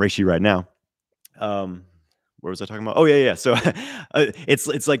boiling some reishi right now. Um, where was I talking about? Oh yeah. So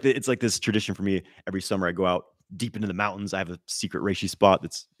it's like this tradition for me. Every summer I go out deep into the mountains. I have a secret reishi spot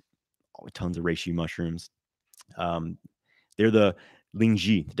that's tons of reishi mushrooms. Um, they're the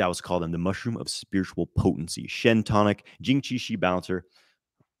Lingji, the Taoists call them the mushroom of spiritual potency. Shen tonic, Jing Qi Shi balancer.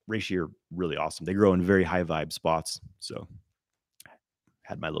 Reishi are really awesome. They grow in very high vibe spots. So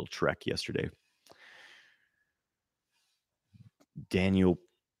had my little trek yesterday. Daniel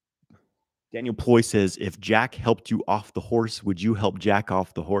Ploy says, if Jack helped you off the horse, would you help Jack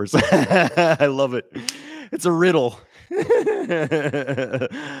off the horse? I love it. It's a riddle.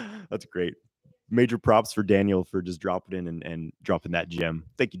 That's great. Major props for Daniel for just dropping in and dropping that gem.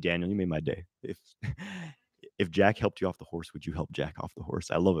 Thank you, Daniel. You made my day. If Jack helped you off the horse, would you help Jack off the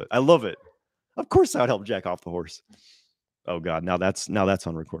horse? I love it. I love it. Of course I would help Jack off the horse. Oh God, now that's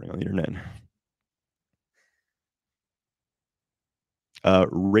on recording on the internet.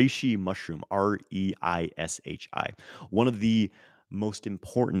 Reishi mushroom, Reishi, one of the most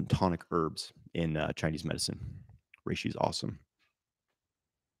important tonic herbs in Chinese medicine. Reishi is awesome.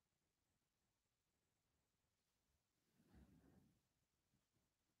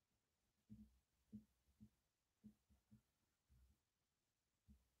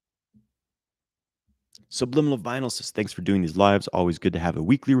 Subliminal Vinyl says, thanks for doing these lives. Always good to have a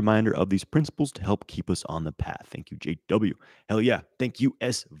weekly reminder of these principles to help keep us on the path. Thank you, JW. Hell yeah. Thank you,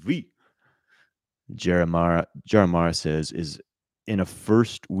 SV. Jeremiah says, is in the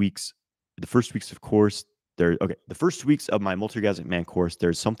first weeks of course, the first weeks of my multi-orgasmic man course,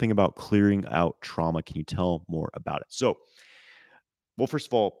 there's something about clearing out trauma. Can you tell more about it? So, well, first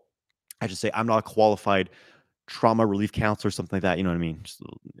of all, I should say I'm not a qualified trauma relief counselor or something like that. You know what I mean?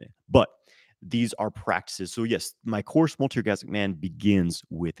 But these are practices. So yes, my course, Multi-Orgasmic Man, begins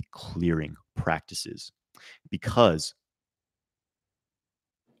with clearing practices, because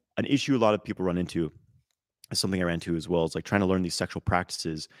an issue a lot of people run into, is something I ran into as well, is like trying to learn these sexual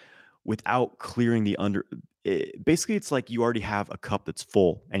practices without clearing the basically it's like you already have a cup that's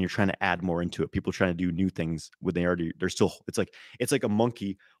full and you're trying to add more into it. People are trying to do new things when they're still, it's like a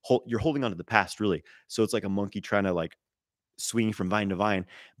monkey, you're holding on to the past, really. So it's like a monkey trying to like swinging from vine to vine,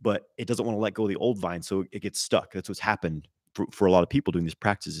 but it doesn't want to let go of the old vine, so it gets stuck. That's what's happened for a lot of people doing these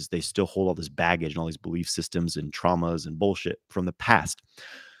practices. They still hold all this baggage and all these belief systems and traumas and bullshit from the past.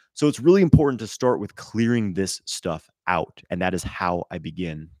 So it's really important to start with clearing this stuff out, and that is how I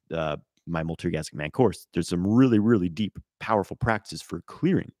begin my Multi-Orgasmic Man course. There's some really, really deep, powerful practices for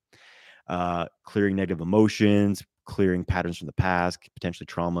clearing negative emotions, clearing patterns from the past, potentially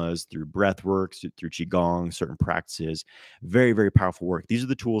traumas, through breath work, through qigong, certain practices. Very, very powerful work. These are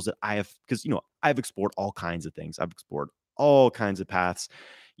the tools that I have, because I've explored all kinds of things. I've explored all kinds of paths,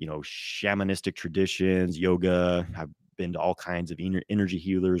 shamanistic traditions, yoga. I've been to all kinds of energy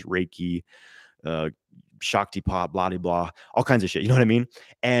healers, Reiki, Shakti pop, blah, blah, blah, all kinds of shit. You know what I mean?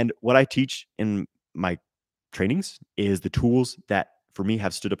 And what I teach in my trainings is the tools that for me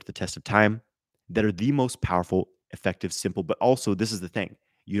have stood up to the test of time, that are the most powerful, effective, simple, but also this is the thing.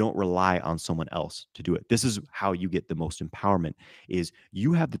 You don't rely on someone else to do it. This is how you get the most empowerment, is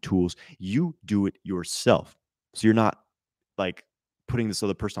you have the tools, you do it yourself. So you're not like putting this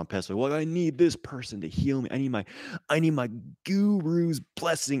other person on pedestal. Well, I need this person to heal me. I need my guru's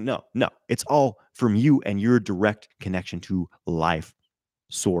blessing. No, it's all from you and your direct connection to life,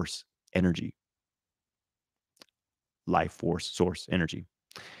 source, energy. Life force, source, energy.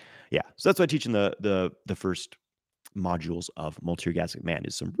 Yeah. So that's what I teach in the first modules of Multi-Orgasmic Man,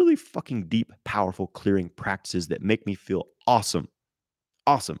 is some really fucking deep, powerful clearing practices that make me feel awesome.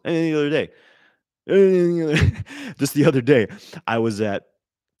 Awesome. And then the other day, just the other day, I was at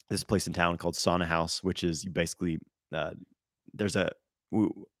this place in town called Sauna House, which is basically there's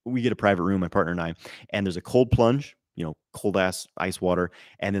we get a private room, my partner and I, and there's a cold plunge, cold ice water,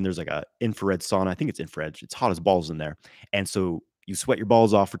 and then there's like a infrared sauna. I think it's infrared. It's hot as balls in there, and so You sweat your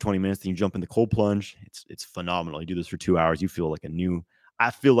balls off for 20 minutes, then you jump in the cold plunge. It's phenomenal. You do this for 2 hours, you feel like a new. I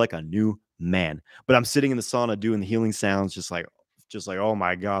feel like a new man. But I'm sitting in the sauna doing the healing sounds, just like oh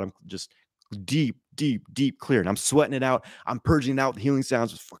my god, I'm just deep, deep, deep clear, and I'm sweating it out. I'm purging it out. The healing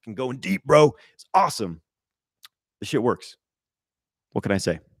sounds, just fucking going deep, bro. It's awesome. The shit works. What can I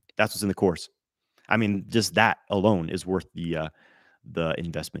say? That's what's in the course. I mean, just that alone is worth the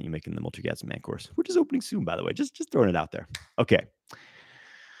investment you make in the Multigasm Man course, which is opening soon, by the way. Just throwing it out there. Okay.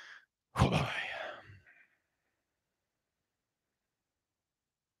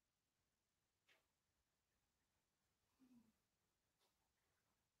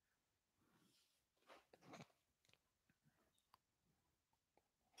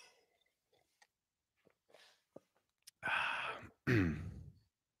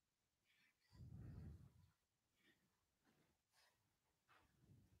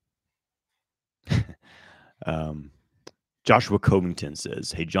 um, Joshua Covington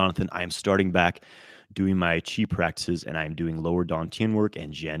says, "Hey Jonathan, I am starting back doing my chi practices, and I am doing lower dantian work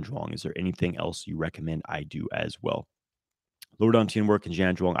and Jianzhuang. Is there anything else you recommend I do as well?" Lower dantian work and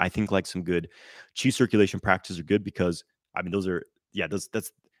Jianzhuang, I think like some good chi circulation practices are good because I mean those are yeah that's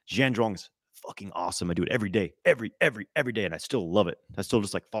Jianzhuang is fucking awesome. I do it every day, every day, and I still love it. I still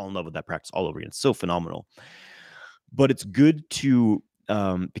just like fall in love with that practice all over again. It's so phenomenal. But it's good to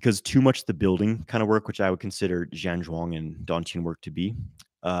because too much the building kind of work, which I would consider Zhanzhuang and Dantian work to be,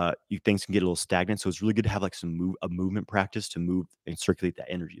 you things can get a little stagnant. So it's really good to have like a movement practice to move and circulate that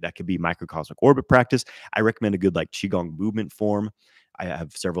energy. That could be microcosmic orbit practice. I recommend a good like qigong movement form. I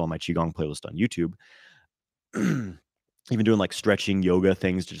have several on my qigong playlist on YouTube. Even doing like stretching yoga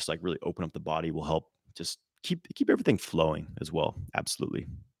things to just like really open up the body will help just keep everything flowing as well. Absolutely.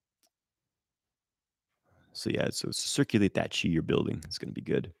 So yeah, so circulate that chi you're building. It's going to be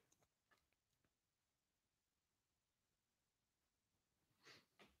good.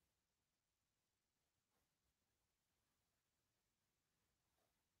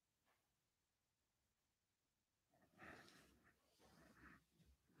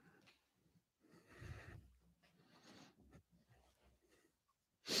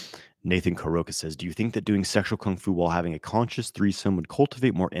 Nathan Karoka says, "Do you think that doing sexual kung fu while having a conscious threesome would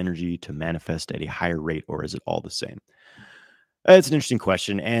cultivate more energy to manifest at a higher rate, or is it all the same?" It's an interesting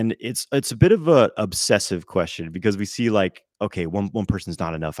question, and it's a bit of a obsessive question because we see like, okay, one person's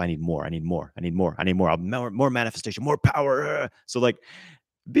not enough. I need more. I need more. I need more. I need more. More manifestation, more power. So like,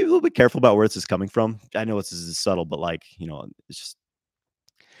 be a little bit careful about where this is coming from. I know this is subtle, but like, it's just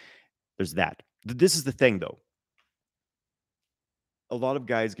there's that. This is the thing though. A lot of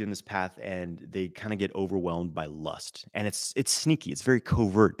guys get in this path and they kind of get overwhelmed by lust, and it's sneaky, it's very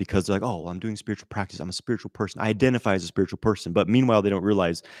covert because they're like, oh well, I'm doing spiritual practice, I'm a spiritual person, I identify as a spiritual person, but meanwhile they don't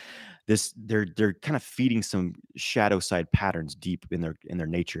realize this they're kind of feeding some shadow side patterns deep in their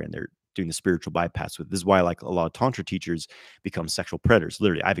nature, and they're doing the spiritual bypass with this is why like a lot of tantra teachers become sexual predators.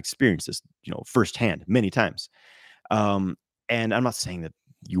 Literally, I've experienced this firsthand many times. um, and I'm not saying that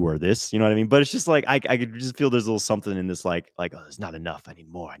you are this, you know what I mean? But it's just like I could just feel there's a little something in this, like oh, it's not enough. I need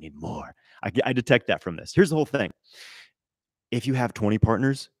more. I need more. I detect that from this. Here's the whole thing: if you have 20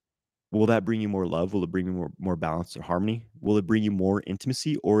 partners, will that bring you more love? Will it bring you more balance or harmony? Will it bring you more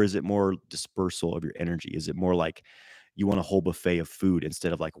intimacy, or is it more dispersal of your energy? Is it more like you want a whole buffet of food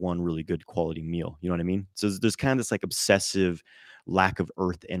instead of like one really good quality meal? You know what I mean? So there's kind of this like obsessive lack of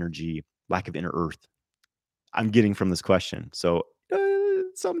earth energy, lack of inner earth I'm getting from this question. So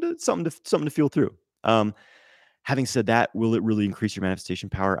something to feel through. Um, Having said that, will it really increase your manifestation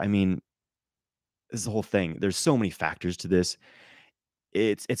power? I mean, this is the whole thing. There's so many factors to this.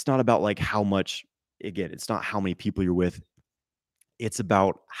 It's not about like how much. Again, it's not how many people you're with. It's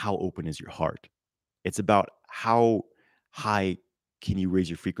about how open is your heart. It's about how high can you raise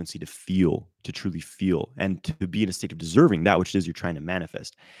your frequency to feel, to truly feel, and to be in a state of deserving that which it is you're trying to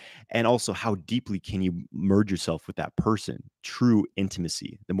manifest. And also how deeply can you merge yourself with that person, true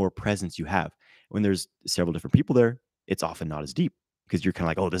intimacy, the more presence you have. When there's several different people there, it's often not as deep because you're kind of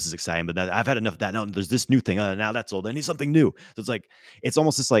like, oh, this is exciting, but I've had enough of that. Now there's this new thing. Now that's old. I need something new. So it's like, it's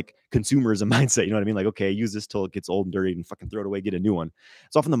almost this like consumerism mindset. You know what I mean? Like, okay, use this till it gets old and dirty and fucking throw it away, get a new one.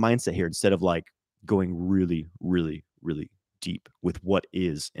 It's often the mindset here instead of like going really, really, really deep with what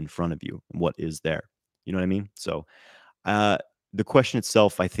is in front of you and what is there. You know what I mean? So, uh, the question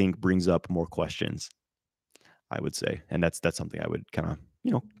itself, I think, brings up more questions, I would say, and that's something I would kind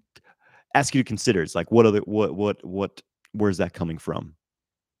of, ask you to consider. It's like, what other, what, where's that coming from?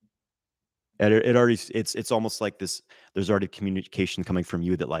 And it already it's almost like this there's already communication coming from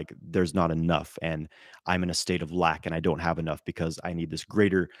you that, like, there's not enough, and I'm in a state of lack, and I don't have enough because I need this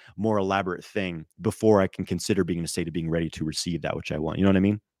greater, more elaborate thing before I can consider being in a state of being ready to receive that which I want. You know what I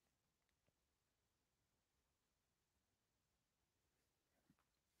mean?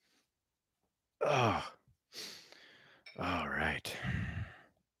 Oh, all right.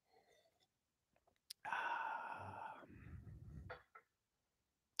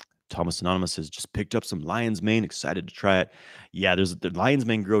 Thomas Anonymous has just picked up some lion's mane, excited to try it. Yeah, there's the lion's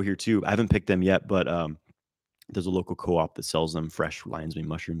mane grow here too. I haven't picked them yet, but there's a local co-op that sells them fresh lion's mane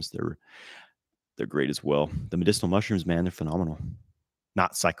mushrooms. They're great as well. The medicinal mushrooms, man, they're phenomenal.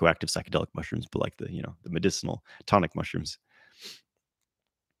 Not psychoactive psychedelic mushrooms, but like the medicinal tonic mushrooms.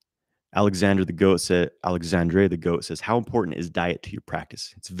 Alexandre the goat says, how important is diet to your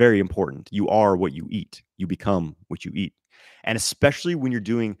practice? It's very important. You are what you eat. You become what you eat. And especially when you're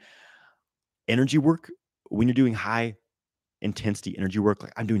doing energy work, when you're doing high intensity energy work,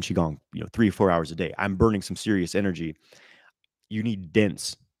 like I'm doing qigong, 3 or 4 hours a day. I'm burning some serious energy. You need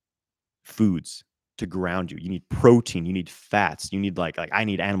dense foods to ground you. You need protein. You need fats. You need like I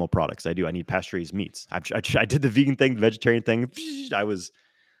need animal products. I do. I need pasture raised meats. I did the vegan thing, the vegetarian thing. I was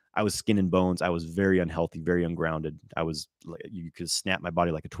skin and bones. I was very unhealthy, very ungrounded. I was like, you could snap my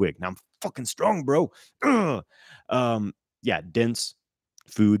body like a twig. Now I'm fucking strong, bro. Ugh. Yeah, dense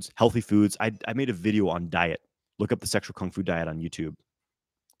foods, healthy foods. I made a video on diet. Look up the sexual kung fu diet on YouTube.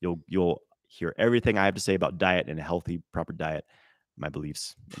 You'll hear everything I have to say about diet and a healthy, proper diet, my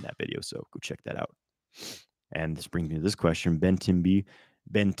beliefs in that video. So go check that out. And this brings me to this question. Ben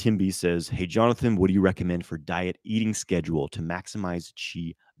Timby says, hey, Jonathan, what do you recommend for diet eating schedule to maximize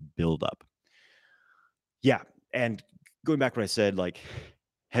chi buildup? Yeah. And going back to what I said, like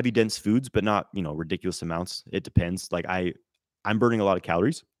heavy, dense foods, but not, ridiculous amounts. It depends. Like I'm burning a lot of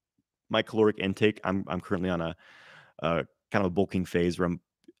calories. My caloric intake, I'm currently on a kind of a bulking phase where I'm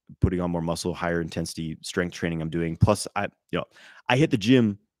putting on more muscle, higher intensity strength training I'm doing. Plus I hit the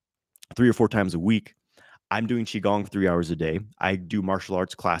gym 3 or 4 times a week. I'm doing qigong 3 hours a day. I do martial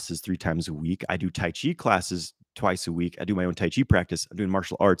arts classes 3 times a week. I do tai chi classes twice a week. I do my own tai chi practice. I'm doing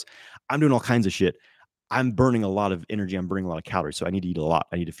martial arts. I'm doing all kinds of shit. I'm burning a lot of energy. I'm burning a lot of calories. So I need to eat a lot.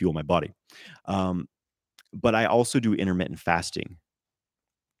 I need to fuel my body. But I also do intermittent fasting.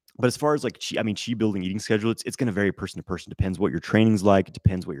 But as far as like chi building eating schedule, it's going to vary person to person. Depends what your training's like. It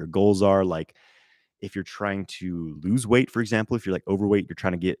depends what your goals are. Like if you're trying to lose weight, for example, if you're like overweight, you're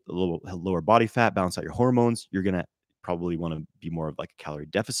trying to get a little lower body fat, balance out your hormones, you're going to probably want to be more of like a calorie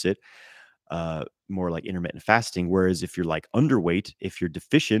deficit, more like intermittent fasting. Whereas if you're like underweight, if you're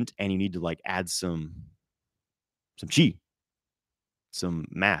deficient and you need to like add some chi, some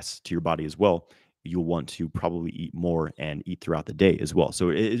mass to your body as well, you'll want to probably eat more and eat throughout the day as well. So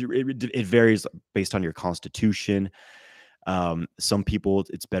it varies based on your constitution. Some people,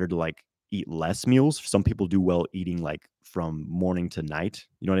 it's better to like eat less meals. Some people do well eating like from morning to night.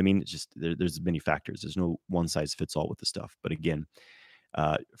 You know what I mean? It's just there's many factors. There's no one size fits all with the stuff. But again,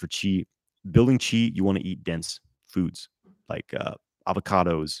 for building chi, you want to eat dense foods like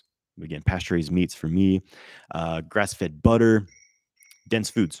avocados. Again, pasture raised meats for me, grass fed butter,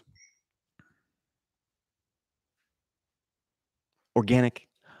 dense foods, organic,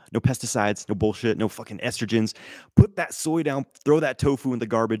 no pesticides, no bullshit, no fucking estrogens. Put that soy down, throw that tofu in the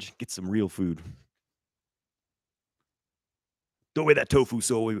garbage, get some real food. Throw away that tofu,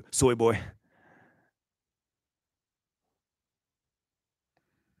 soy boy.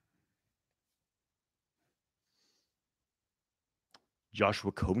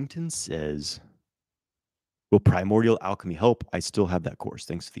 Joshua Covington says, will primordial alchemy help? I still have that course.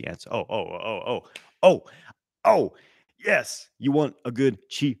 Thanks for the answer. Oh, yes. You want a good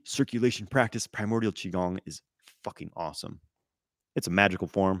chi circulation practice? Primordial Qigong is fucking awesome. It's a magical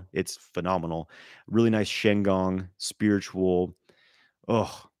form. It's phenomenal. Really nice Shengong, spiritual.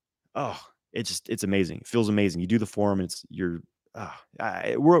 Oh, oh, it's amazing. It feels amazing. You do the form, and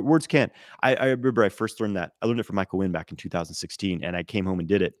words can't. I remember I first learned that. I learned it from Michael Wynn back in 2016, and I came home and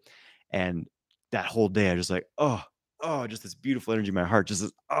did it. And that whole day, I just like, just this beautiful energy in my heart. Just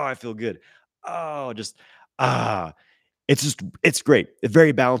this, I feel good. Oh, just ah, it's great. It's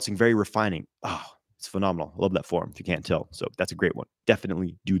very balancing, very refining. Oh, it's phenomenal. I love that form. If you can't tell, so that's a great one.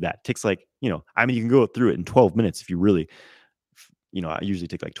 Definitely do that. It takes like you can go through it in 12 minutes if you really I usually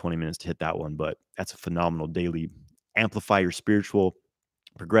take like 20 minutes to hit that one, but that's a phenomenal daily amplify your spiritual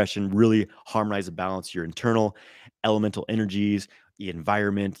progression, really harmonize and balance your internal elemental energies, the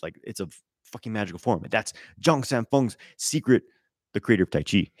environment. Like it's a fucking magical form. That's Zhang Sanfeng's secret, the creator of Tai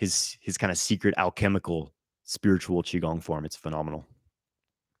Chi, his kind of secret alchemical spiritual Qigong form. It's phenomenal.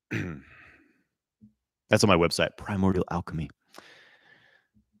 That's on my website, Primordial Alchemy.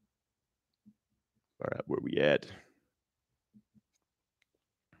 All right, where we at?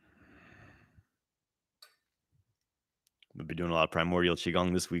 We've been doing a lot of primordial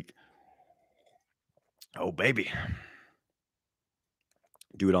qigong this week. Oh baby,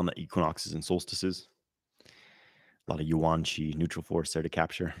 do it on the equinoxes and solstices. A lot of yuan qi, neutral force there to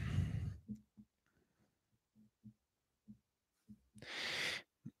capture.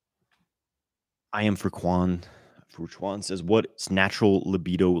 I am for Quan. For Chuan says, what's natural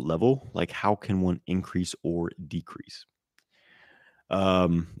libido level? Like, how can one increase or decrease?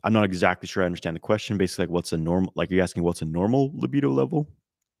 I'm not exactly sure I understand the question. Basically, like, what's a normal? Like, you're asking what's a normal libido level?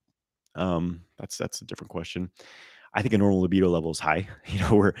 That's a different question. I think a normal libido level is high. You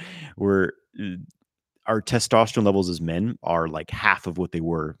know, we're our testosterone levels as men are like half of what they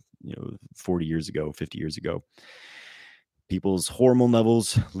were, 40 years ago, 50 years ago. People's hormone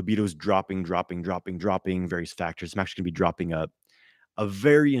levels, libido's dropping, various factors. I'm actually going to be dropping a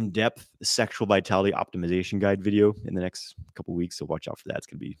very in-depth sexual vitality optimization guide video in the next couple of weeks. So watch out for that.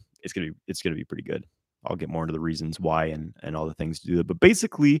 It's gonna be pretty good. I'll get more into the reasons why and all the things to do that. But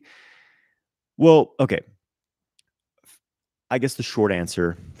basically, well, okay. I guess the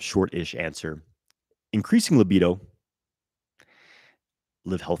short-ish answer, increasing libido,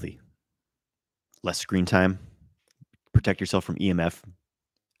 live healthy, less screen time, protect yourself from EMF,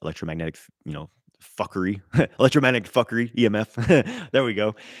 electromagnetic, fuckery, electromagnetic fuckery, EMF. There we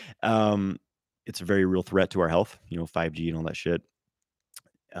go. It's a very real threat to our health, 5G and all that shit.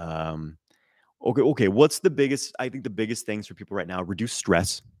 Okay. What's the biggest? I think the biggest things for people right now: reduce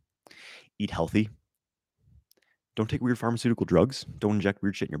stress, eat healthy, don't take weird pharmaceutical drugs, don't inject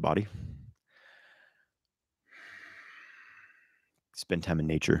weird shit in your body, spend time in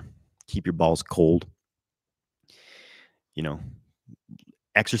nature, keep your balls cold,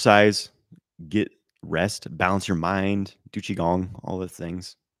 exercise, get rest, balance your mind, do qigong, all those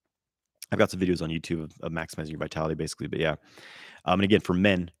things. I've got some videos on YouTube of maximizing your vitality, basically. But yeah, and again, for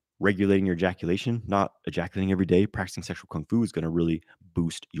men, regulating your ejaculation, not ejaculating every day, practicing sexual kung fu is going to really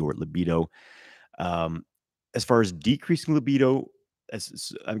boost your libido. As far as decreasing libido,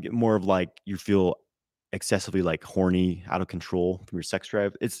 I'm getting more of like you feel excessively like horny, out of control from your sex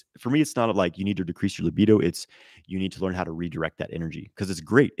drive. It's for me, it's not like you need to decrease your libido. It's you need to learn how to redirect that energy because it's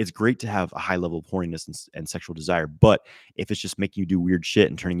great. It's great to have a high level of horniness and sexual desire, but if it's just making you do weird shit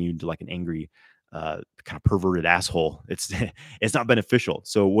and turning you into like an angry, kind of perverted asshole, it's it's not beneficial.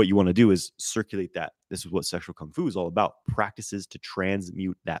 So what you want to do is circulate that. This is what sexual kung fu is all about: practices to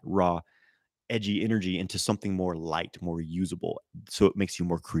transmute that raw edgy energy into something more light, more usable. So it makes you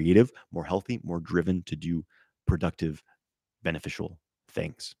more creative, more healthy, more driven to do productive, beneficial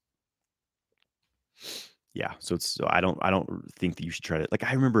things. Yeah. So I don't think that you should try to, like,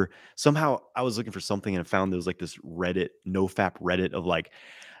 I remember somehow I was looking for something and I found there was like this Reddit, nofap Reddit of like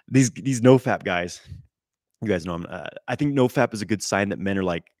these nofap guys. You guys know I think nofap is a good sign that men are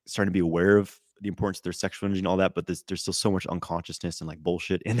like starting to be aware of the importance of their sexual energy and all that, but there's still so much unconsciousness and like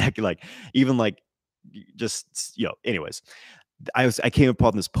bullshit in that, like even like just anyways, I came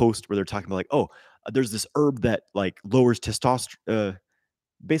upon this post where they're talking about like, oh, there's this herb that like lowers testosterone,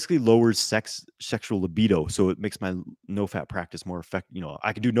 basically lowers sexual libido, so it makes my no fap practice more effective.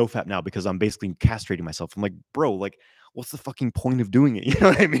 I can do no fap now because I'm basically castrating myself. I'm like, bro, like, what's the fucking point of doing it? You know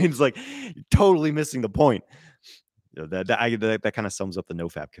what I mean? It's like you're totally missing the point. That kind of sums up the no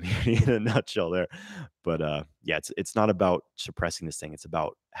fap community in a nutshell there. But yeah, it's not about suppressing this thing. It's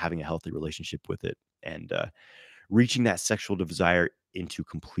about having a healthy relationship with it and reaching that sexual desire into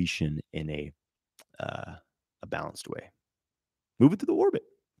completion in a balanced way. Move it to the orbit.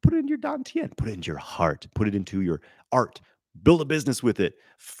 Put it into your Dantian. Put it into your heart. Put it into your art. Build a business with it.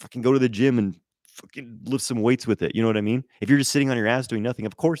 Fucking go to the gym and fucking lift some weights with it. You know what I mean? If you're just sitting on your ass doing nothing,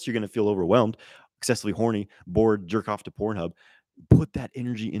 of course you're going to feel overwhelmed, excessively horny, bored, jerk off to Pornhub. Put that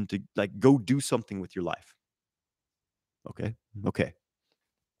energy into, like, go do something with your life. Okay. Okay.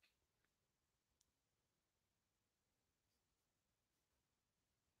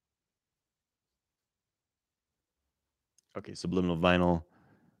 Okay. Subliminal vinyl.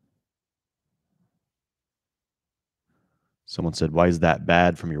 Someone said, why is that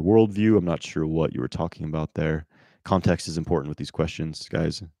bad from your worldview? I'm not sure what you were talking about there. Context is important with these questions,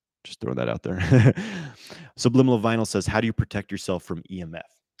 guys. Just throwing that out there. Subliminal vinyl says, how do you protect yourself from EMF?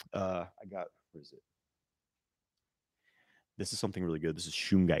 Where is it? This is something really good. This is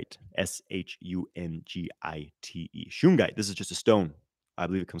shungite, Shungite. Shungite. This is just a stone. I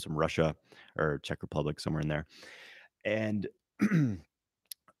believe it comes from Russia or Czech Republic, somewhere in there. And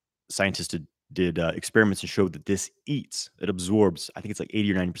scientists did did experiments and showed that this eats, it absorbs, I think it's like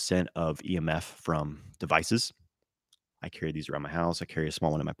 80 or 90% of EMF from devices. I carry these around my house. I carry a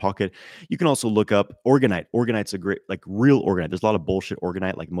small one in my pocket. You can also look up Organite. Organite's a great, like real Organite. There's a lot of bullshit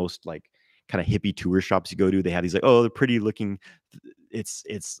Organite, like most like kind of hippie tour shops you go to. They have these like, oh, they're pretty looking. It's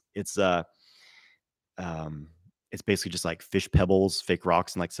um it's basically just like fish pebbles, fake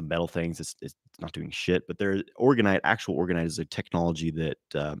rocks, and like some metal things. It's not doing shit. But their Organite, actual Organite, is a technology that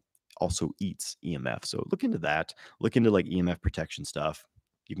also eats EMF. So look into that. Look into like EMF protection stuff.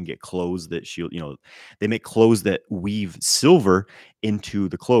 You can get clothes that shield. They make clothes that weave silver into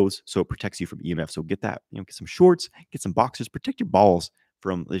the clothes, so it protects you from EMF. So get that. Get some shorts, get some boxers, protect your balls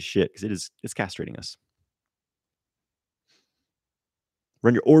from this shit because it's castrating us.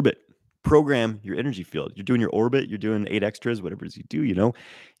 Run your orbit, program your energy field. You're doing your orbit, you're doing 8 extras, whatever it is you do, you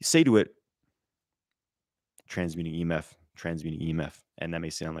say to it, transmuting EMF, transmuting EMF. And that may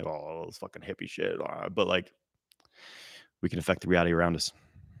sound like, oh, it's fucking hippie shit. But like, we can affect the reality around us.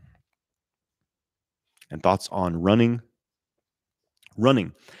 And thoughts on running?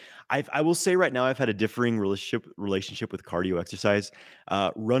 Running. I will say right now, I've had a differing relationship with cardio exercise.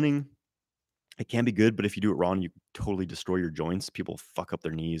 Running, it can be good, but if you do it wrong, you totally destroy your joints. People fuck up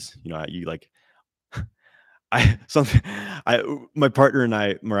their knees. You like I something I my partner and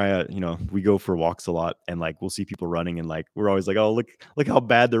I, Mariah, we go for walks a lot and like we'll see people running and like we're always like, oh look how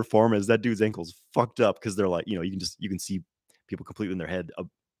bad their form is. That dude's ankle's fucked up because they're like, you can see people completely in their head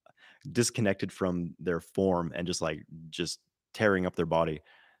disconnected from their form and just tearing up their body.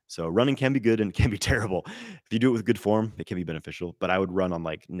 So running can be good and it can be terrible. If you do it with good form, it can be beneficial. But I would run on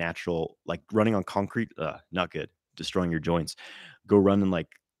like natural, like running on concrete, not good, destroying your joints. Go run in like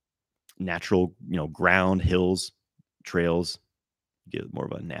natural, ground, hills, trails, get more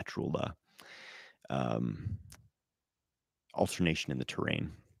of a natural um, alternation in the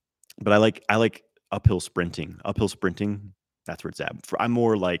terrain. But I like uphill sprinting. Uphill sprinting, that's where it's at. I'm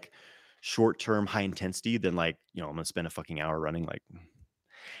more like short term, high intensity than like I'm gonna spend a fucking hour running. Like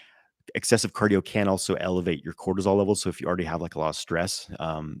excessive cardio can also elevate your cortisol levels. So if you already have like a lot of stress,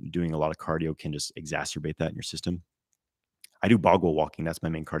 doing a lot of cardio can just exacerbate that in your system. I do boggle walking. That's my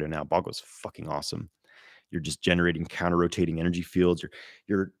main cardio now. Boggle's fucking awesome. You're just generating counter rotating energy fields.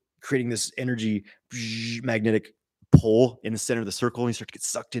 You're creating this energy magnetic pull in the center of the circle, and you start to get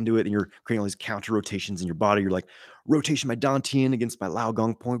sucked into it, and you're creating all these counter rotations in your body. You're like rotation my Dantian against my Lao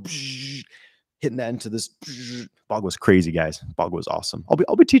Gong point, hitting that into this. Boggle was crazy, guys. Boggle was awesome.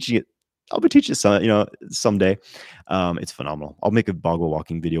 I'll be teaching it. I'll be teaching it someday. It's phenomenal. I'll make a boggle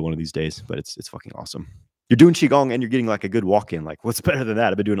walking video one of these days, but it's fucking awesome. You're doing qigong and you're getting like a good walk in. Like, what's better than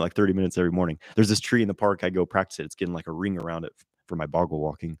that? I've been doing it like 30 minutes every morning. There's this tree in the park. I go practice it. It's getting like a ring around it for my boggle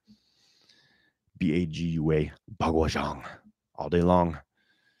walking. BAGUA, Bagwajang, all day long.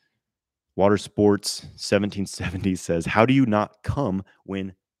 Water Sports 1770 says, how do you not come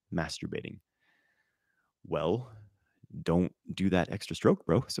when masturbating? Well, don't do that extra stroke,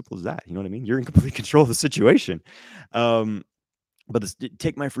 bro. Simple as that. You know what I mean? You're in complete control of the situation. But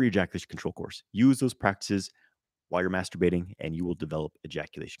take my free ejaculation control course. Use those practices while you're masturbating, and you will develop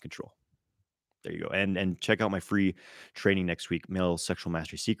ejaculation control. There you go. And check out my free training next week, Male Sexual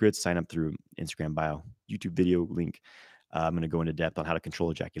Mastery Secrets. Sign up through Instagram bio, YouTube video link. I'm going to go into depth on how to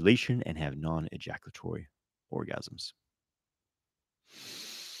control ejaculation and have non-ejaculatory orgasms.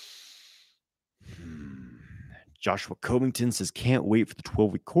 Joshua Covington says, can't wait for the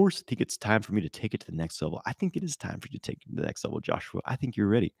 12-week course. I think it's time for me to take it to the next level. I think it is time for you to take it to the next level, Joshua. I think you're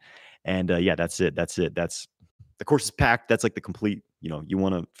ready. And yeah, that's it. That's the course is packed. That's like the complete, you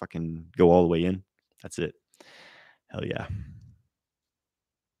want to fucking go all the way in. That's it. Hell yeah.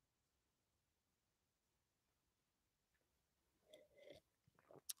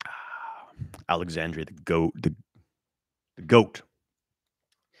 Alexandria, the goat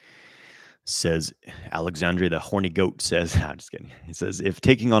says, Alexandria, the horny goat says, I'm just kidding. It says, if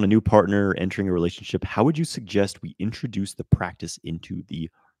taking on a new partner or entering a relationship, how would you suggest we introduce the practice into the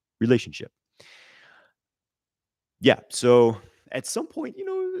relationship? Yeah. So at some point,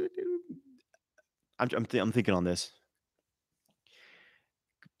 I'm thinking on this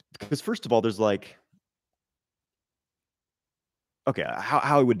because first of all, there's like, okay, how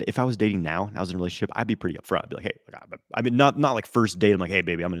I would, if I was dating now and I was in a relationship, I'd be pretty upfront. I'd be like, hey, I mean, not like first date. I'm like, hey,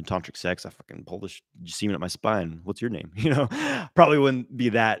 baby, I'm into tantric sex. I fucking pull this semen up my spine. What's your name? Probably wouldn't be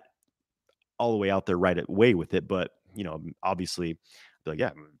that all the way out there right away with it. But, obviously, I'd be like, yeah,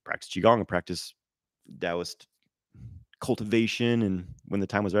 practice Qigong and practice Taoist cultivation. And when the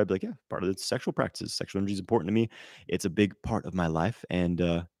time was right, I'd be like, yeah, part of the sexual practices. Sexual energy is important to me. It's a big part of my life. And,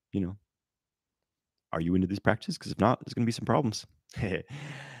 are you into these practices? Because if not, there's going to be some problems.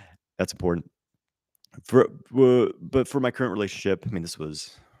 That's important. But for my current relationship, I mean, this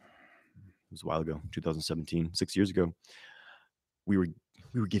was a while ago, 2017, 6 years ago. We were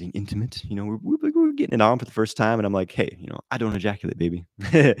we were getting intimate, we were getting it on for the first time, and I'm like, "Hey, I don't ejaculate, baby."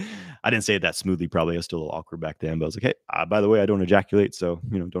 I didn't say it that smoothly, probably. I was still a little awkward back then, but I was like, "Hey, by the way, I don't ejaculate, so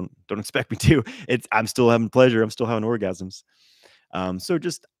don't expect me to. I'm still having pleasure. I'm still having orgasms." So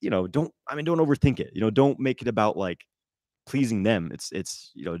just don't overthink it. Don't make it about like pleasing them.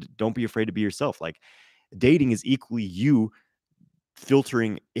 Don't be afraid to be yourself. Like dating is equally you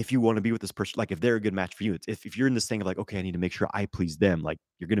filtering if you want to be with this person, like if they're a good match for you. It's if you're in this thing of like, okay, I need to make sure I please them. Like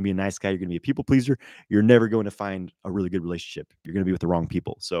you're going to be a nice guy, you're going to be a people pleaser. You're never going to find a really good relationship. You're going to be with the wrong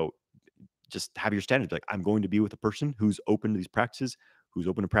people. So just have your standards. Like I'm going to be with a person who's open to these practices, who's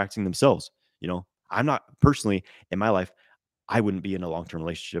open to practicing themselves. I'm not personally in my life. I wouldn't be in a long-term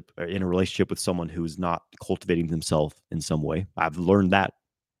relationship or in a relationship with someone who's not cultivating themselves in some way. I've learned that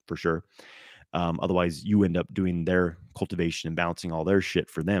for sure. Otherwise, you end up doing their cultivation and balancing all their shit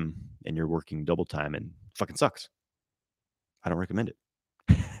for them, and you're working double time and fucking sucks. I don't recommend it.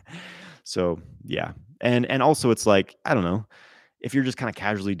 So yeah, and also it's like I don't know if you're just kind of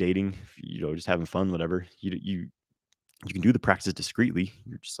casually dating, just having fun, whatever. You can do the practice discreetly.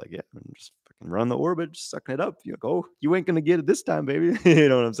 You're just like, yeah, I'm just fucking run the orbit, just sucking it up. You go, oh, you ain't gonna get it this time, baby. You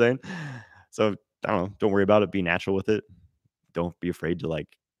know what I'm saying? So I don't know. Don't worry about it. Be natural with it. Don't be afraid to like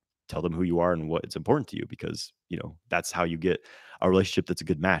tell them who you are and what's important to you because that's how you get a relationship that's a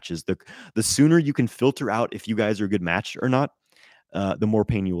good match. Is the sooner you can filter out if you guys are a good match or not, the more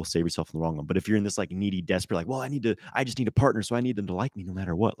pain you will save yourself in the long run. But if you're in this like needy, desperate, like, well, I just need a partner, so I need them to like me no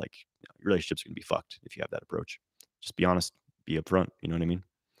matter what. Like, your relationship's gonna be fucked if you have that approach. Just be honest, be upfront. You know what I mean?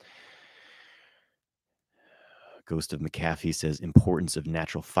 Ghost of McAfee says importance of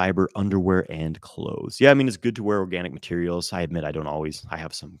natural fiber, underwear, and clothes. Yeah, I mean it's good to wear organic materials. I admit I don't always. I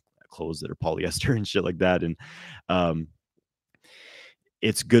have some clothes that are polyester and shit like that, and um,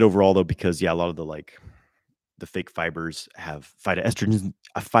 it's good overall though because yeah, a lot of the fake fibers have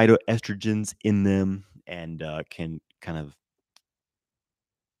phytoestrogens in them and can kind of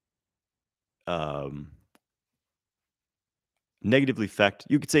um, negatively affect.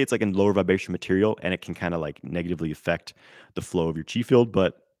 You could say it's like a lower vibration material, and it can kind of like negatively affect the flow of your chi field,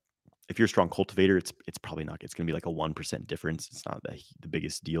 but if you're a strong cultivator, it's probably not. It's gonna be like a 1% difference. It's not the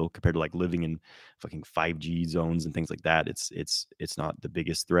biggest deal compared to like living in fucking 5G zones and things like that. It's not the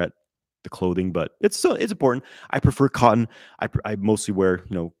biggest threat. The clothing, but it's important. I prefer cotton. I mostly wear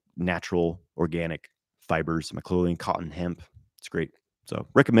natural organic fibers. My clothing, cotton, hemp. It's great. So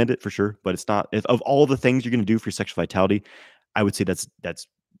recommend it for sure. But it's not if of all the things you're gonna do for your sexual vitality, I would say that's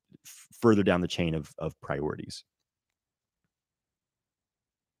further down the chain of priorities.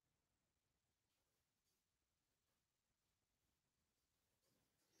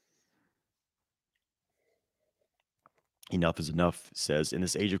 Enough is enough says in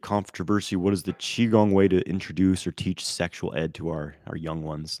this age of controversy, what is the qigong way to introduce or teach sexual ed to our young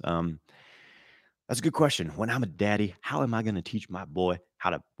ones? That's a good question. When I'm a daddy, how am I going to teach my boy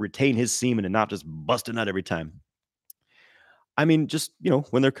how to retain his semen and not just bust a nut every time? I mean, just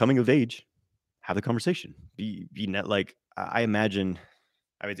when they're coming of age, have the conversation. Be net like I imagine.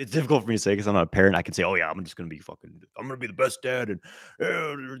 I mean, it's difficult for me to say because I'm not a parent. I can say, "Oh yeah, I'm just gonna be fucking. I'm gonna be the best dad, and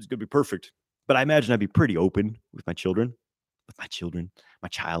it's gonna be perfect." But I imagine I'd be pretty open with my children, my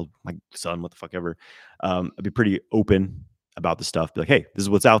child, my son, what the fuck ever. I'd be pretty open about the stuff. Be like, hey, this is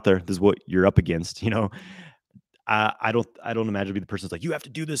what's out there. This is what you're up against. I don't imagine to be the person that's like, you have to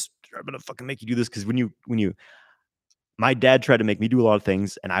do this. I'm gonna fucking make you do this because my dad tried to make me do a lot of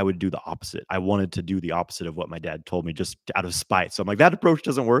things and I would do the opposite. I wanted to do the opposite of what my dad told me just out of spite. So I'm like, that approach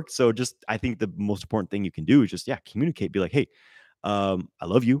doesn't work. So just I think the most important thing you can do is just communicate. Be like, hey, I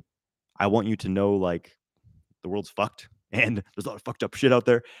love you. I want you to know like the world's fucked and there's a lot of fucked up shit out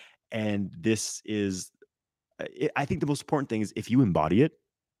there. And this is, I think the most important thing is if you embody it,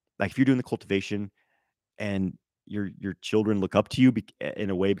 like if you're doing the cultivation and your children look up to you in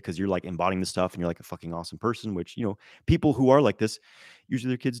a way because you're like embodying the stuff and you're like a fucking awesome person, which, people who are like this,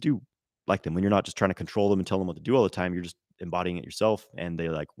 usually their kids do like them when you're not just trying to control them and tell them what to do all the time. You're just embodying it yourself and they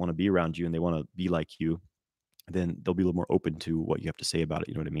like want to be around you and they want to be like you. Then they'll be a little more open to what you have to say about it.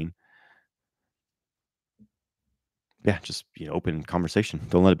 You know what I mean? Yeah, just open conversation.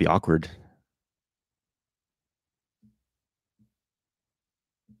 Don't let it be awkward.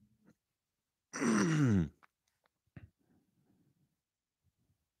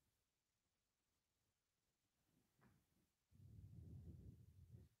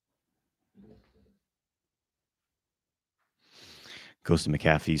 Ghost of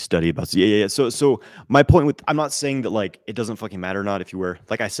McAfee study about yeah. So my point with I'm not saying that like it doesn't fucking matter or not if you wear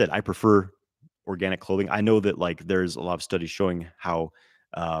like I said, I prefer organic clothing. I know that like there's a lot of studies showing how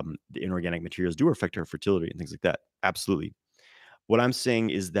the inorganic materials do affect our fertility and things like that. Absolutely. What I'm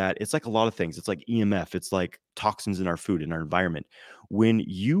saying is that it's like a lot of things. It's like EMF, it's like toxins in our food, in our environment. When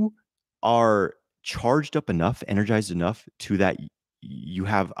you are charged up enough, energized enough to that you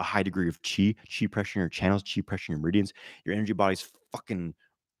have a high degree of chi pressure in your channels, chi pressure in your meridians, your energy body's fucking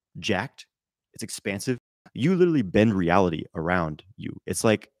jacked. It's expansive. You literally bend reality around you. It's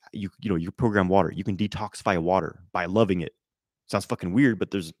like you program water. You can detoxify water by loving it. Sounds fucking weird,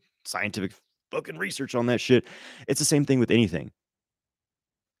 but there's scientific fucking research on that shit. It's the same thing with anything.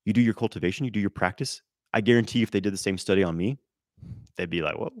 You do your cultivation, you do your practice. I guarantee if they did the same study on me, they'd be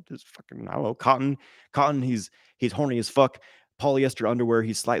like, "Well, this fucking I don't know, cotton, he's horny as fuck. Polyester underwear,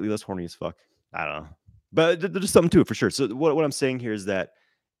 he's slightly less horny as fuck." I don't know, but there's something to it for sure. So what I'm saying here is that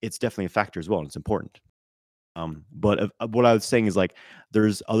it's definitely a factor as well, and it's important. But what I was saying is like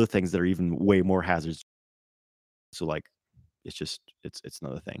there's other things that are even way more hazards. So like it's just it's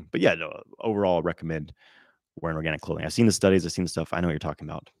another thing. But yeah, no, overall, I recommend wearing organic clothing. I've seen the studies, I've seen the stuff. I know what you're talking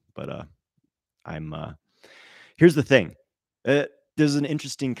about, but I'm here's the thing. Uh, there's an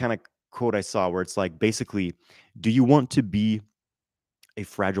interesting kind of quote I saw where it's like basically, do you want to be a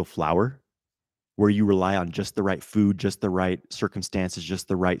fragile flower where you rely on just the right food, just the right circumstances, just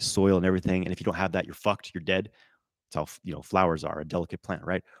the right soil and everything, and if you don't have that, you're fucked, you're dead? That's how flowers are, a delicate plant,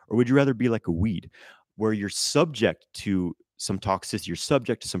 right? Or would you rather be like a weed where you're subject to some toxicity, you're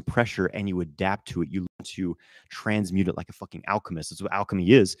subject to some pressure, and you adapt to it. You learn to transmute it like a fucking alchemist. That's what alchemy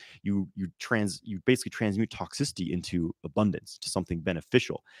is. You basically transmute toxicity into abundance, to something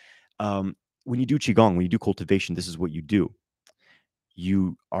beneficial. When you do qigong, when you do cultivation, this is what you do.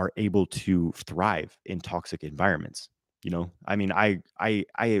 You are able to thrive in toxic environments. I mean, I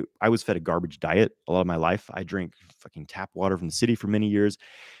was fed a garbage diet a lot of my life. I drank fucking tap water from the city for many years.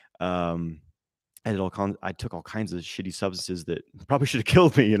 um I took all kinds of shitty substances that probably should have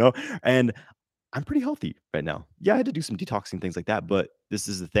killed me, and I'm pretty healthy right now. Yeah, I had to do some detoxing, things like that, but this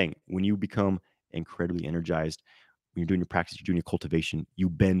is the thing. When you become incredibly energized, when you're doing your practice, you're doing your cultivation, you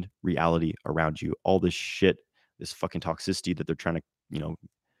bend reality around you. All this shit, this fucking toxicity that they're trying to,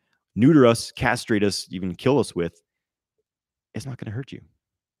 neuter us, castrate us, even kill us with, it's not gonna hurt you.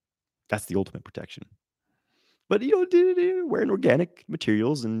 That's the ultimate protection. But wearing organic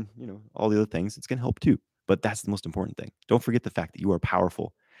materials and all the other things, it's gonna help too. But that's the most important thing. Don't forget the fact that you are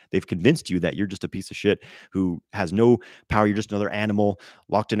powerful. They've convinced you that you're just a piece of shit who has no power. You're just another animal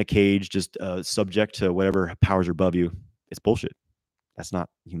locked in a cage, just subject to whatever powers are above you. It's bullshit. That's not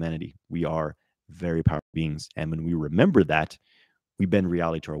humanity. We are very powerful beings, and when we remember that, we bend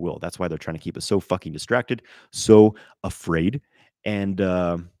reality to our will. That's why they're trying to keep us so fucking distracted, so afraid, and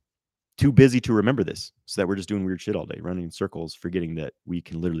too busy to remember this, so that we're just doing weird shit all day, running in circles, forgetting that we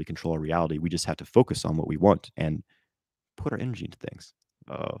can literally control our reality. We just have to focus on what we want and put our energy into things.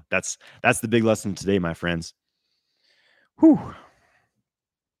 Oh, that's the big lesson today, my friends. Whew. All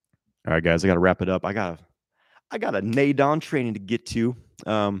right, guys, I got to wrap it up. I got a NADON training to get to.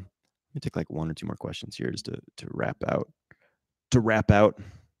 Let me take like one or two more questions here just to wrap out. To wrap out.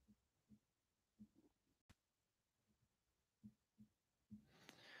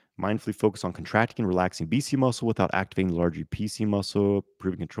 Mindfully focus on contracting and relaxing BC muscle without activating the larger PC muscle,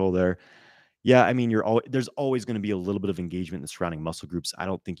 proving control there. Yeah, I mean, there's always going to be a little bit of engagement in the surrounding muscle groups. I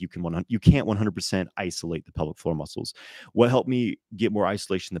don't think you can't 100% isolate the pelvic floor muscles. What helped me get more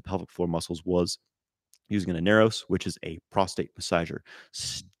isolation in the pelvic floor muscles was using an Aneros, which is a prostate massager.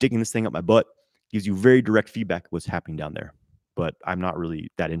 Sticking this thing up my butt gives you very direct feedback of what's happening down there. But I'm not really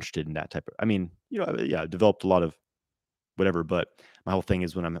that interested in that type of. I mean, yeah, I developed a lot of whatever. But my whole thing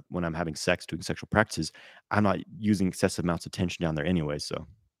is when I'm having sex, doing sexual practices, I'm not using excessive amounts of tension down there anyway. So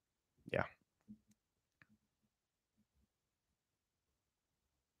yeah.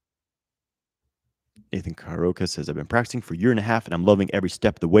 Nathan Karoka says, I've been practicing for a year and a half and I'm loving every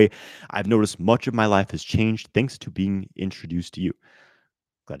step of the way. I've noticed much of my life has changed thanks to being introduced to you.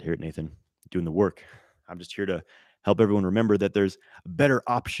 Glad to hear it, Nathan. Doing the work. I'm just here to help everyone remember that there's better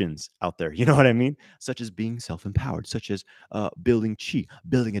options out there. You know what I mean? Such as being self-empowered, such as building chi,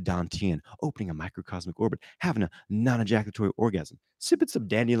 building a dantian, opening a microcosmic orbit, having a non-ejaculatory orgasm, sipping some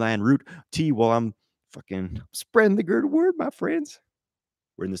dandelion root tea while I'm fucking spreading the good word, my friends.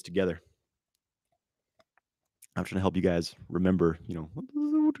 We're in this together. I'm trying to help you guys remember,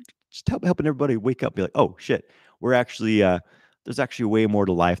 just helping everybody wake up, be like, oh shit, we're actually there's actually way more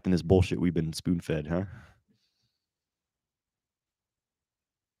to life than this bullshit we've been spoon fed, huh?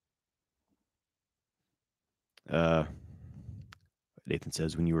 Uh, Nathan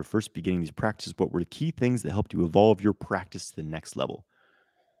says, when you were first beginning these practices, what were the key things that helped you evolve your practice to the next level?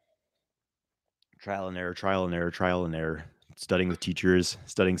 Trial and error, trial and error, trial and error. Studying with teachers,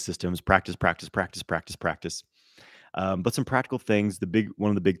 studying systems, practice, practice, practice, practice, practice. But some practical things. One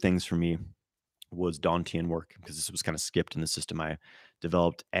of the big things for me was Dantian work because this was kind of skipped in the system I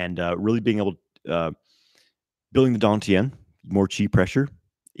developed, and really being able uh, building the Dantian, more chi pressure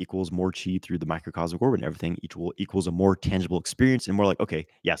equals more chi through the microcosmic orbit, and everything equals a more tangible experience, and more like, okay,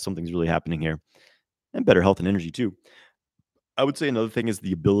 yeah, something's really happening here, and better health and energy too. I would say another thing is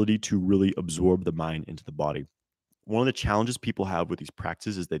the ability to really absorb the mind into the body. One of the challenges people have with these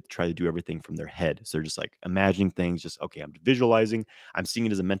practices is they try to do everything from their head. So they're just like imagining things, just okay, I'm visualizing, I'm seeing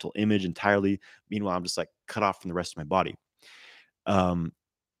it as a mental image entirely. Meanwhile, I'm just like cut off from the rest of my body. Um,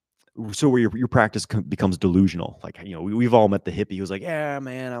 so where your practice becomes delusional. Like, we've all met the hippie who's like, yeah,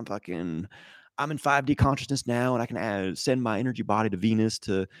 man, I'm in 5D consciousness now, and I can send my energy body to Venus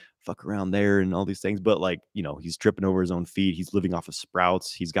to fuck around there and all these things. But like, he's tripping over his own feet. He's living off of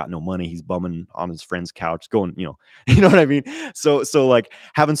sprouts. He's got no money. He's bumming on his friend's couch, going, you know what I mean. So like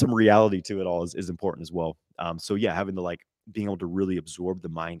having some reality to it all is important as well. So yeah, having the like being able to really absorb the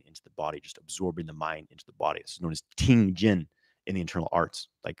mind into the body, just absorbing the mind into the body. It's known as Ting Jin in the internal arts.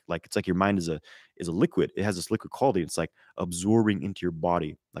 Like it's like your mind is a liquid. It has this liquid quality. It's like absorbing into your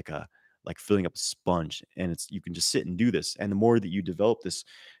body like filling up a sponge, and you can just sit and do this. And the more that you develop this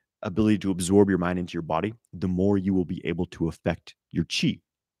ability to absorb your mind into your body, the more you will be able to affect your chi,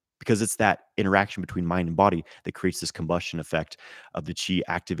 because it's that interaction between mind and body that creates this combustion effect of the chi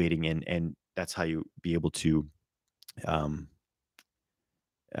activating, and that's how you be able to um,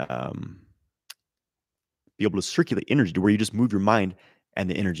 um, be able to circulate energy to where you just move your mind and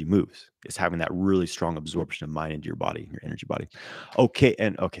the energy moves. It's having that really strong absorption of mind into your body, your energy body. Okay,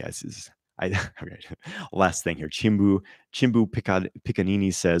 this is okay. Last thing here.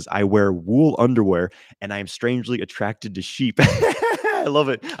 Picanini says, I wear wool underwear and I am strangely attracted to sheep. I love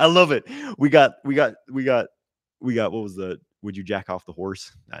it. I love it. We got what was the would you jack off the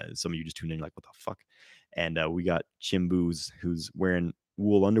horse? Some of you just tuned in like, what the fuck? And we got Chimbu's who's wearing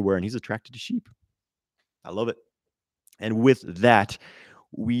wool underwear and he's attracted to sheep. I love it. And with that,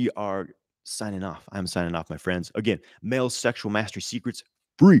 we are signing off. I'm signing off, my friends. Again, Male Sexual Mastery Secrets,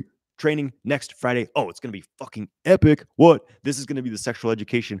 free training next Friday. Oh, it's going to be fucking epic. What? This is going to be the sexual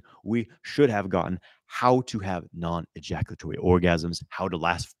education we should have gotten. How to have non-ejaculatory orgasms, how to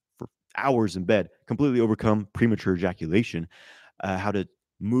last for hours in bed, completely overcome premature ejaculation, how to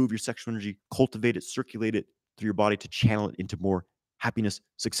move your sexual energy, cultivate it, circulate it through your body to channel it into more happiness,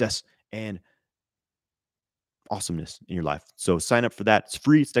 success, and awesomeness in your life. So sign up for that. It's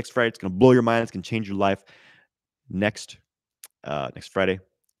free. It's next Friday. It's going to blow your mind. It's going to change your life. Next Friday.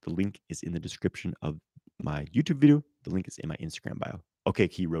 The link is in the description of my YouTube video. The link is in my Instagram bio. Okay,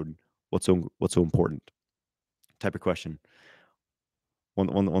 Key Roden. What's so important? Type of question.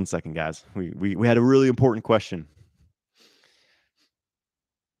 One second, guys. We had a really important question.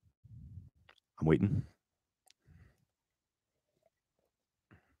 I'm waiting.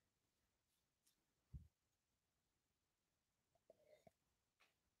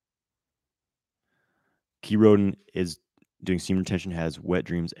 Key Roden is doing semen retention, has wet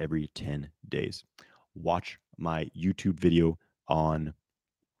dreams every 10 days. Watch my YouTube video on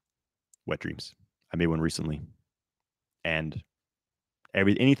wet dreams. I made one recently. And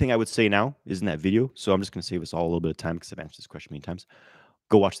anything I would say now is in that video. So I'm just going to save us all a little bit of time because I've answered this question many times.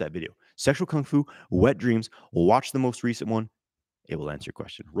 Go watch that video. Sexual Kung Fu, wet dreams. Watch the most recent one. It will answer your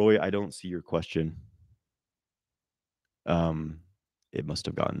question. Roy, I don't see your question. It must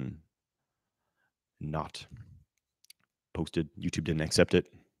have gotten not posted. YouTube didn't accept it.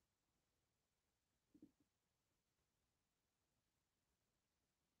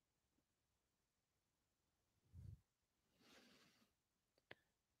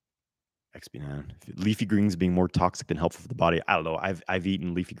 XB9. Leafy greens being more toxic than helpful for the body. I don't know. I've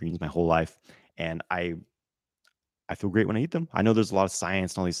eaten leafy greens my whole life, and I feel great when I eat them. I know there's a lot of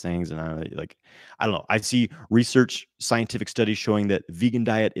science and all these things, and I don't know. I see research, scientific studies showing that vegan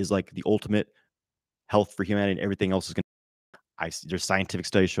diet is like the ultimate health for humanity, and everything else is going to. There's scientific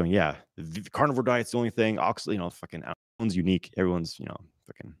studies showing, yeah, the carnivore diet's the only thing. Fucking everyone's unique. Everyone's,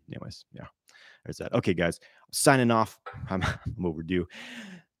 fucking, anyways, yeah. There's that. Okay, guys, I'm signing off. I'm overdue.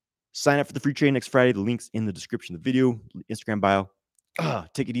 Sign up for the free training next Friday. The link's in the description of the video, Instagram bio.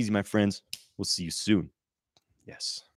 Take it easy, my friends. We'll see you soon. Yes.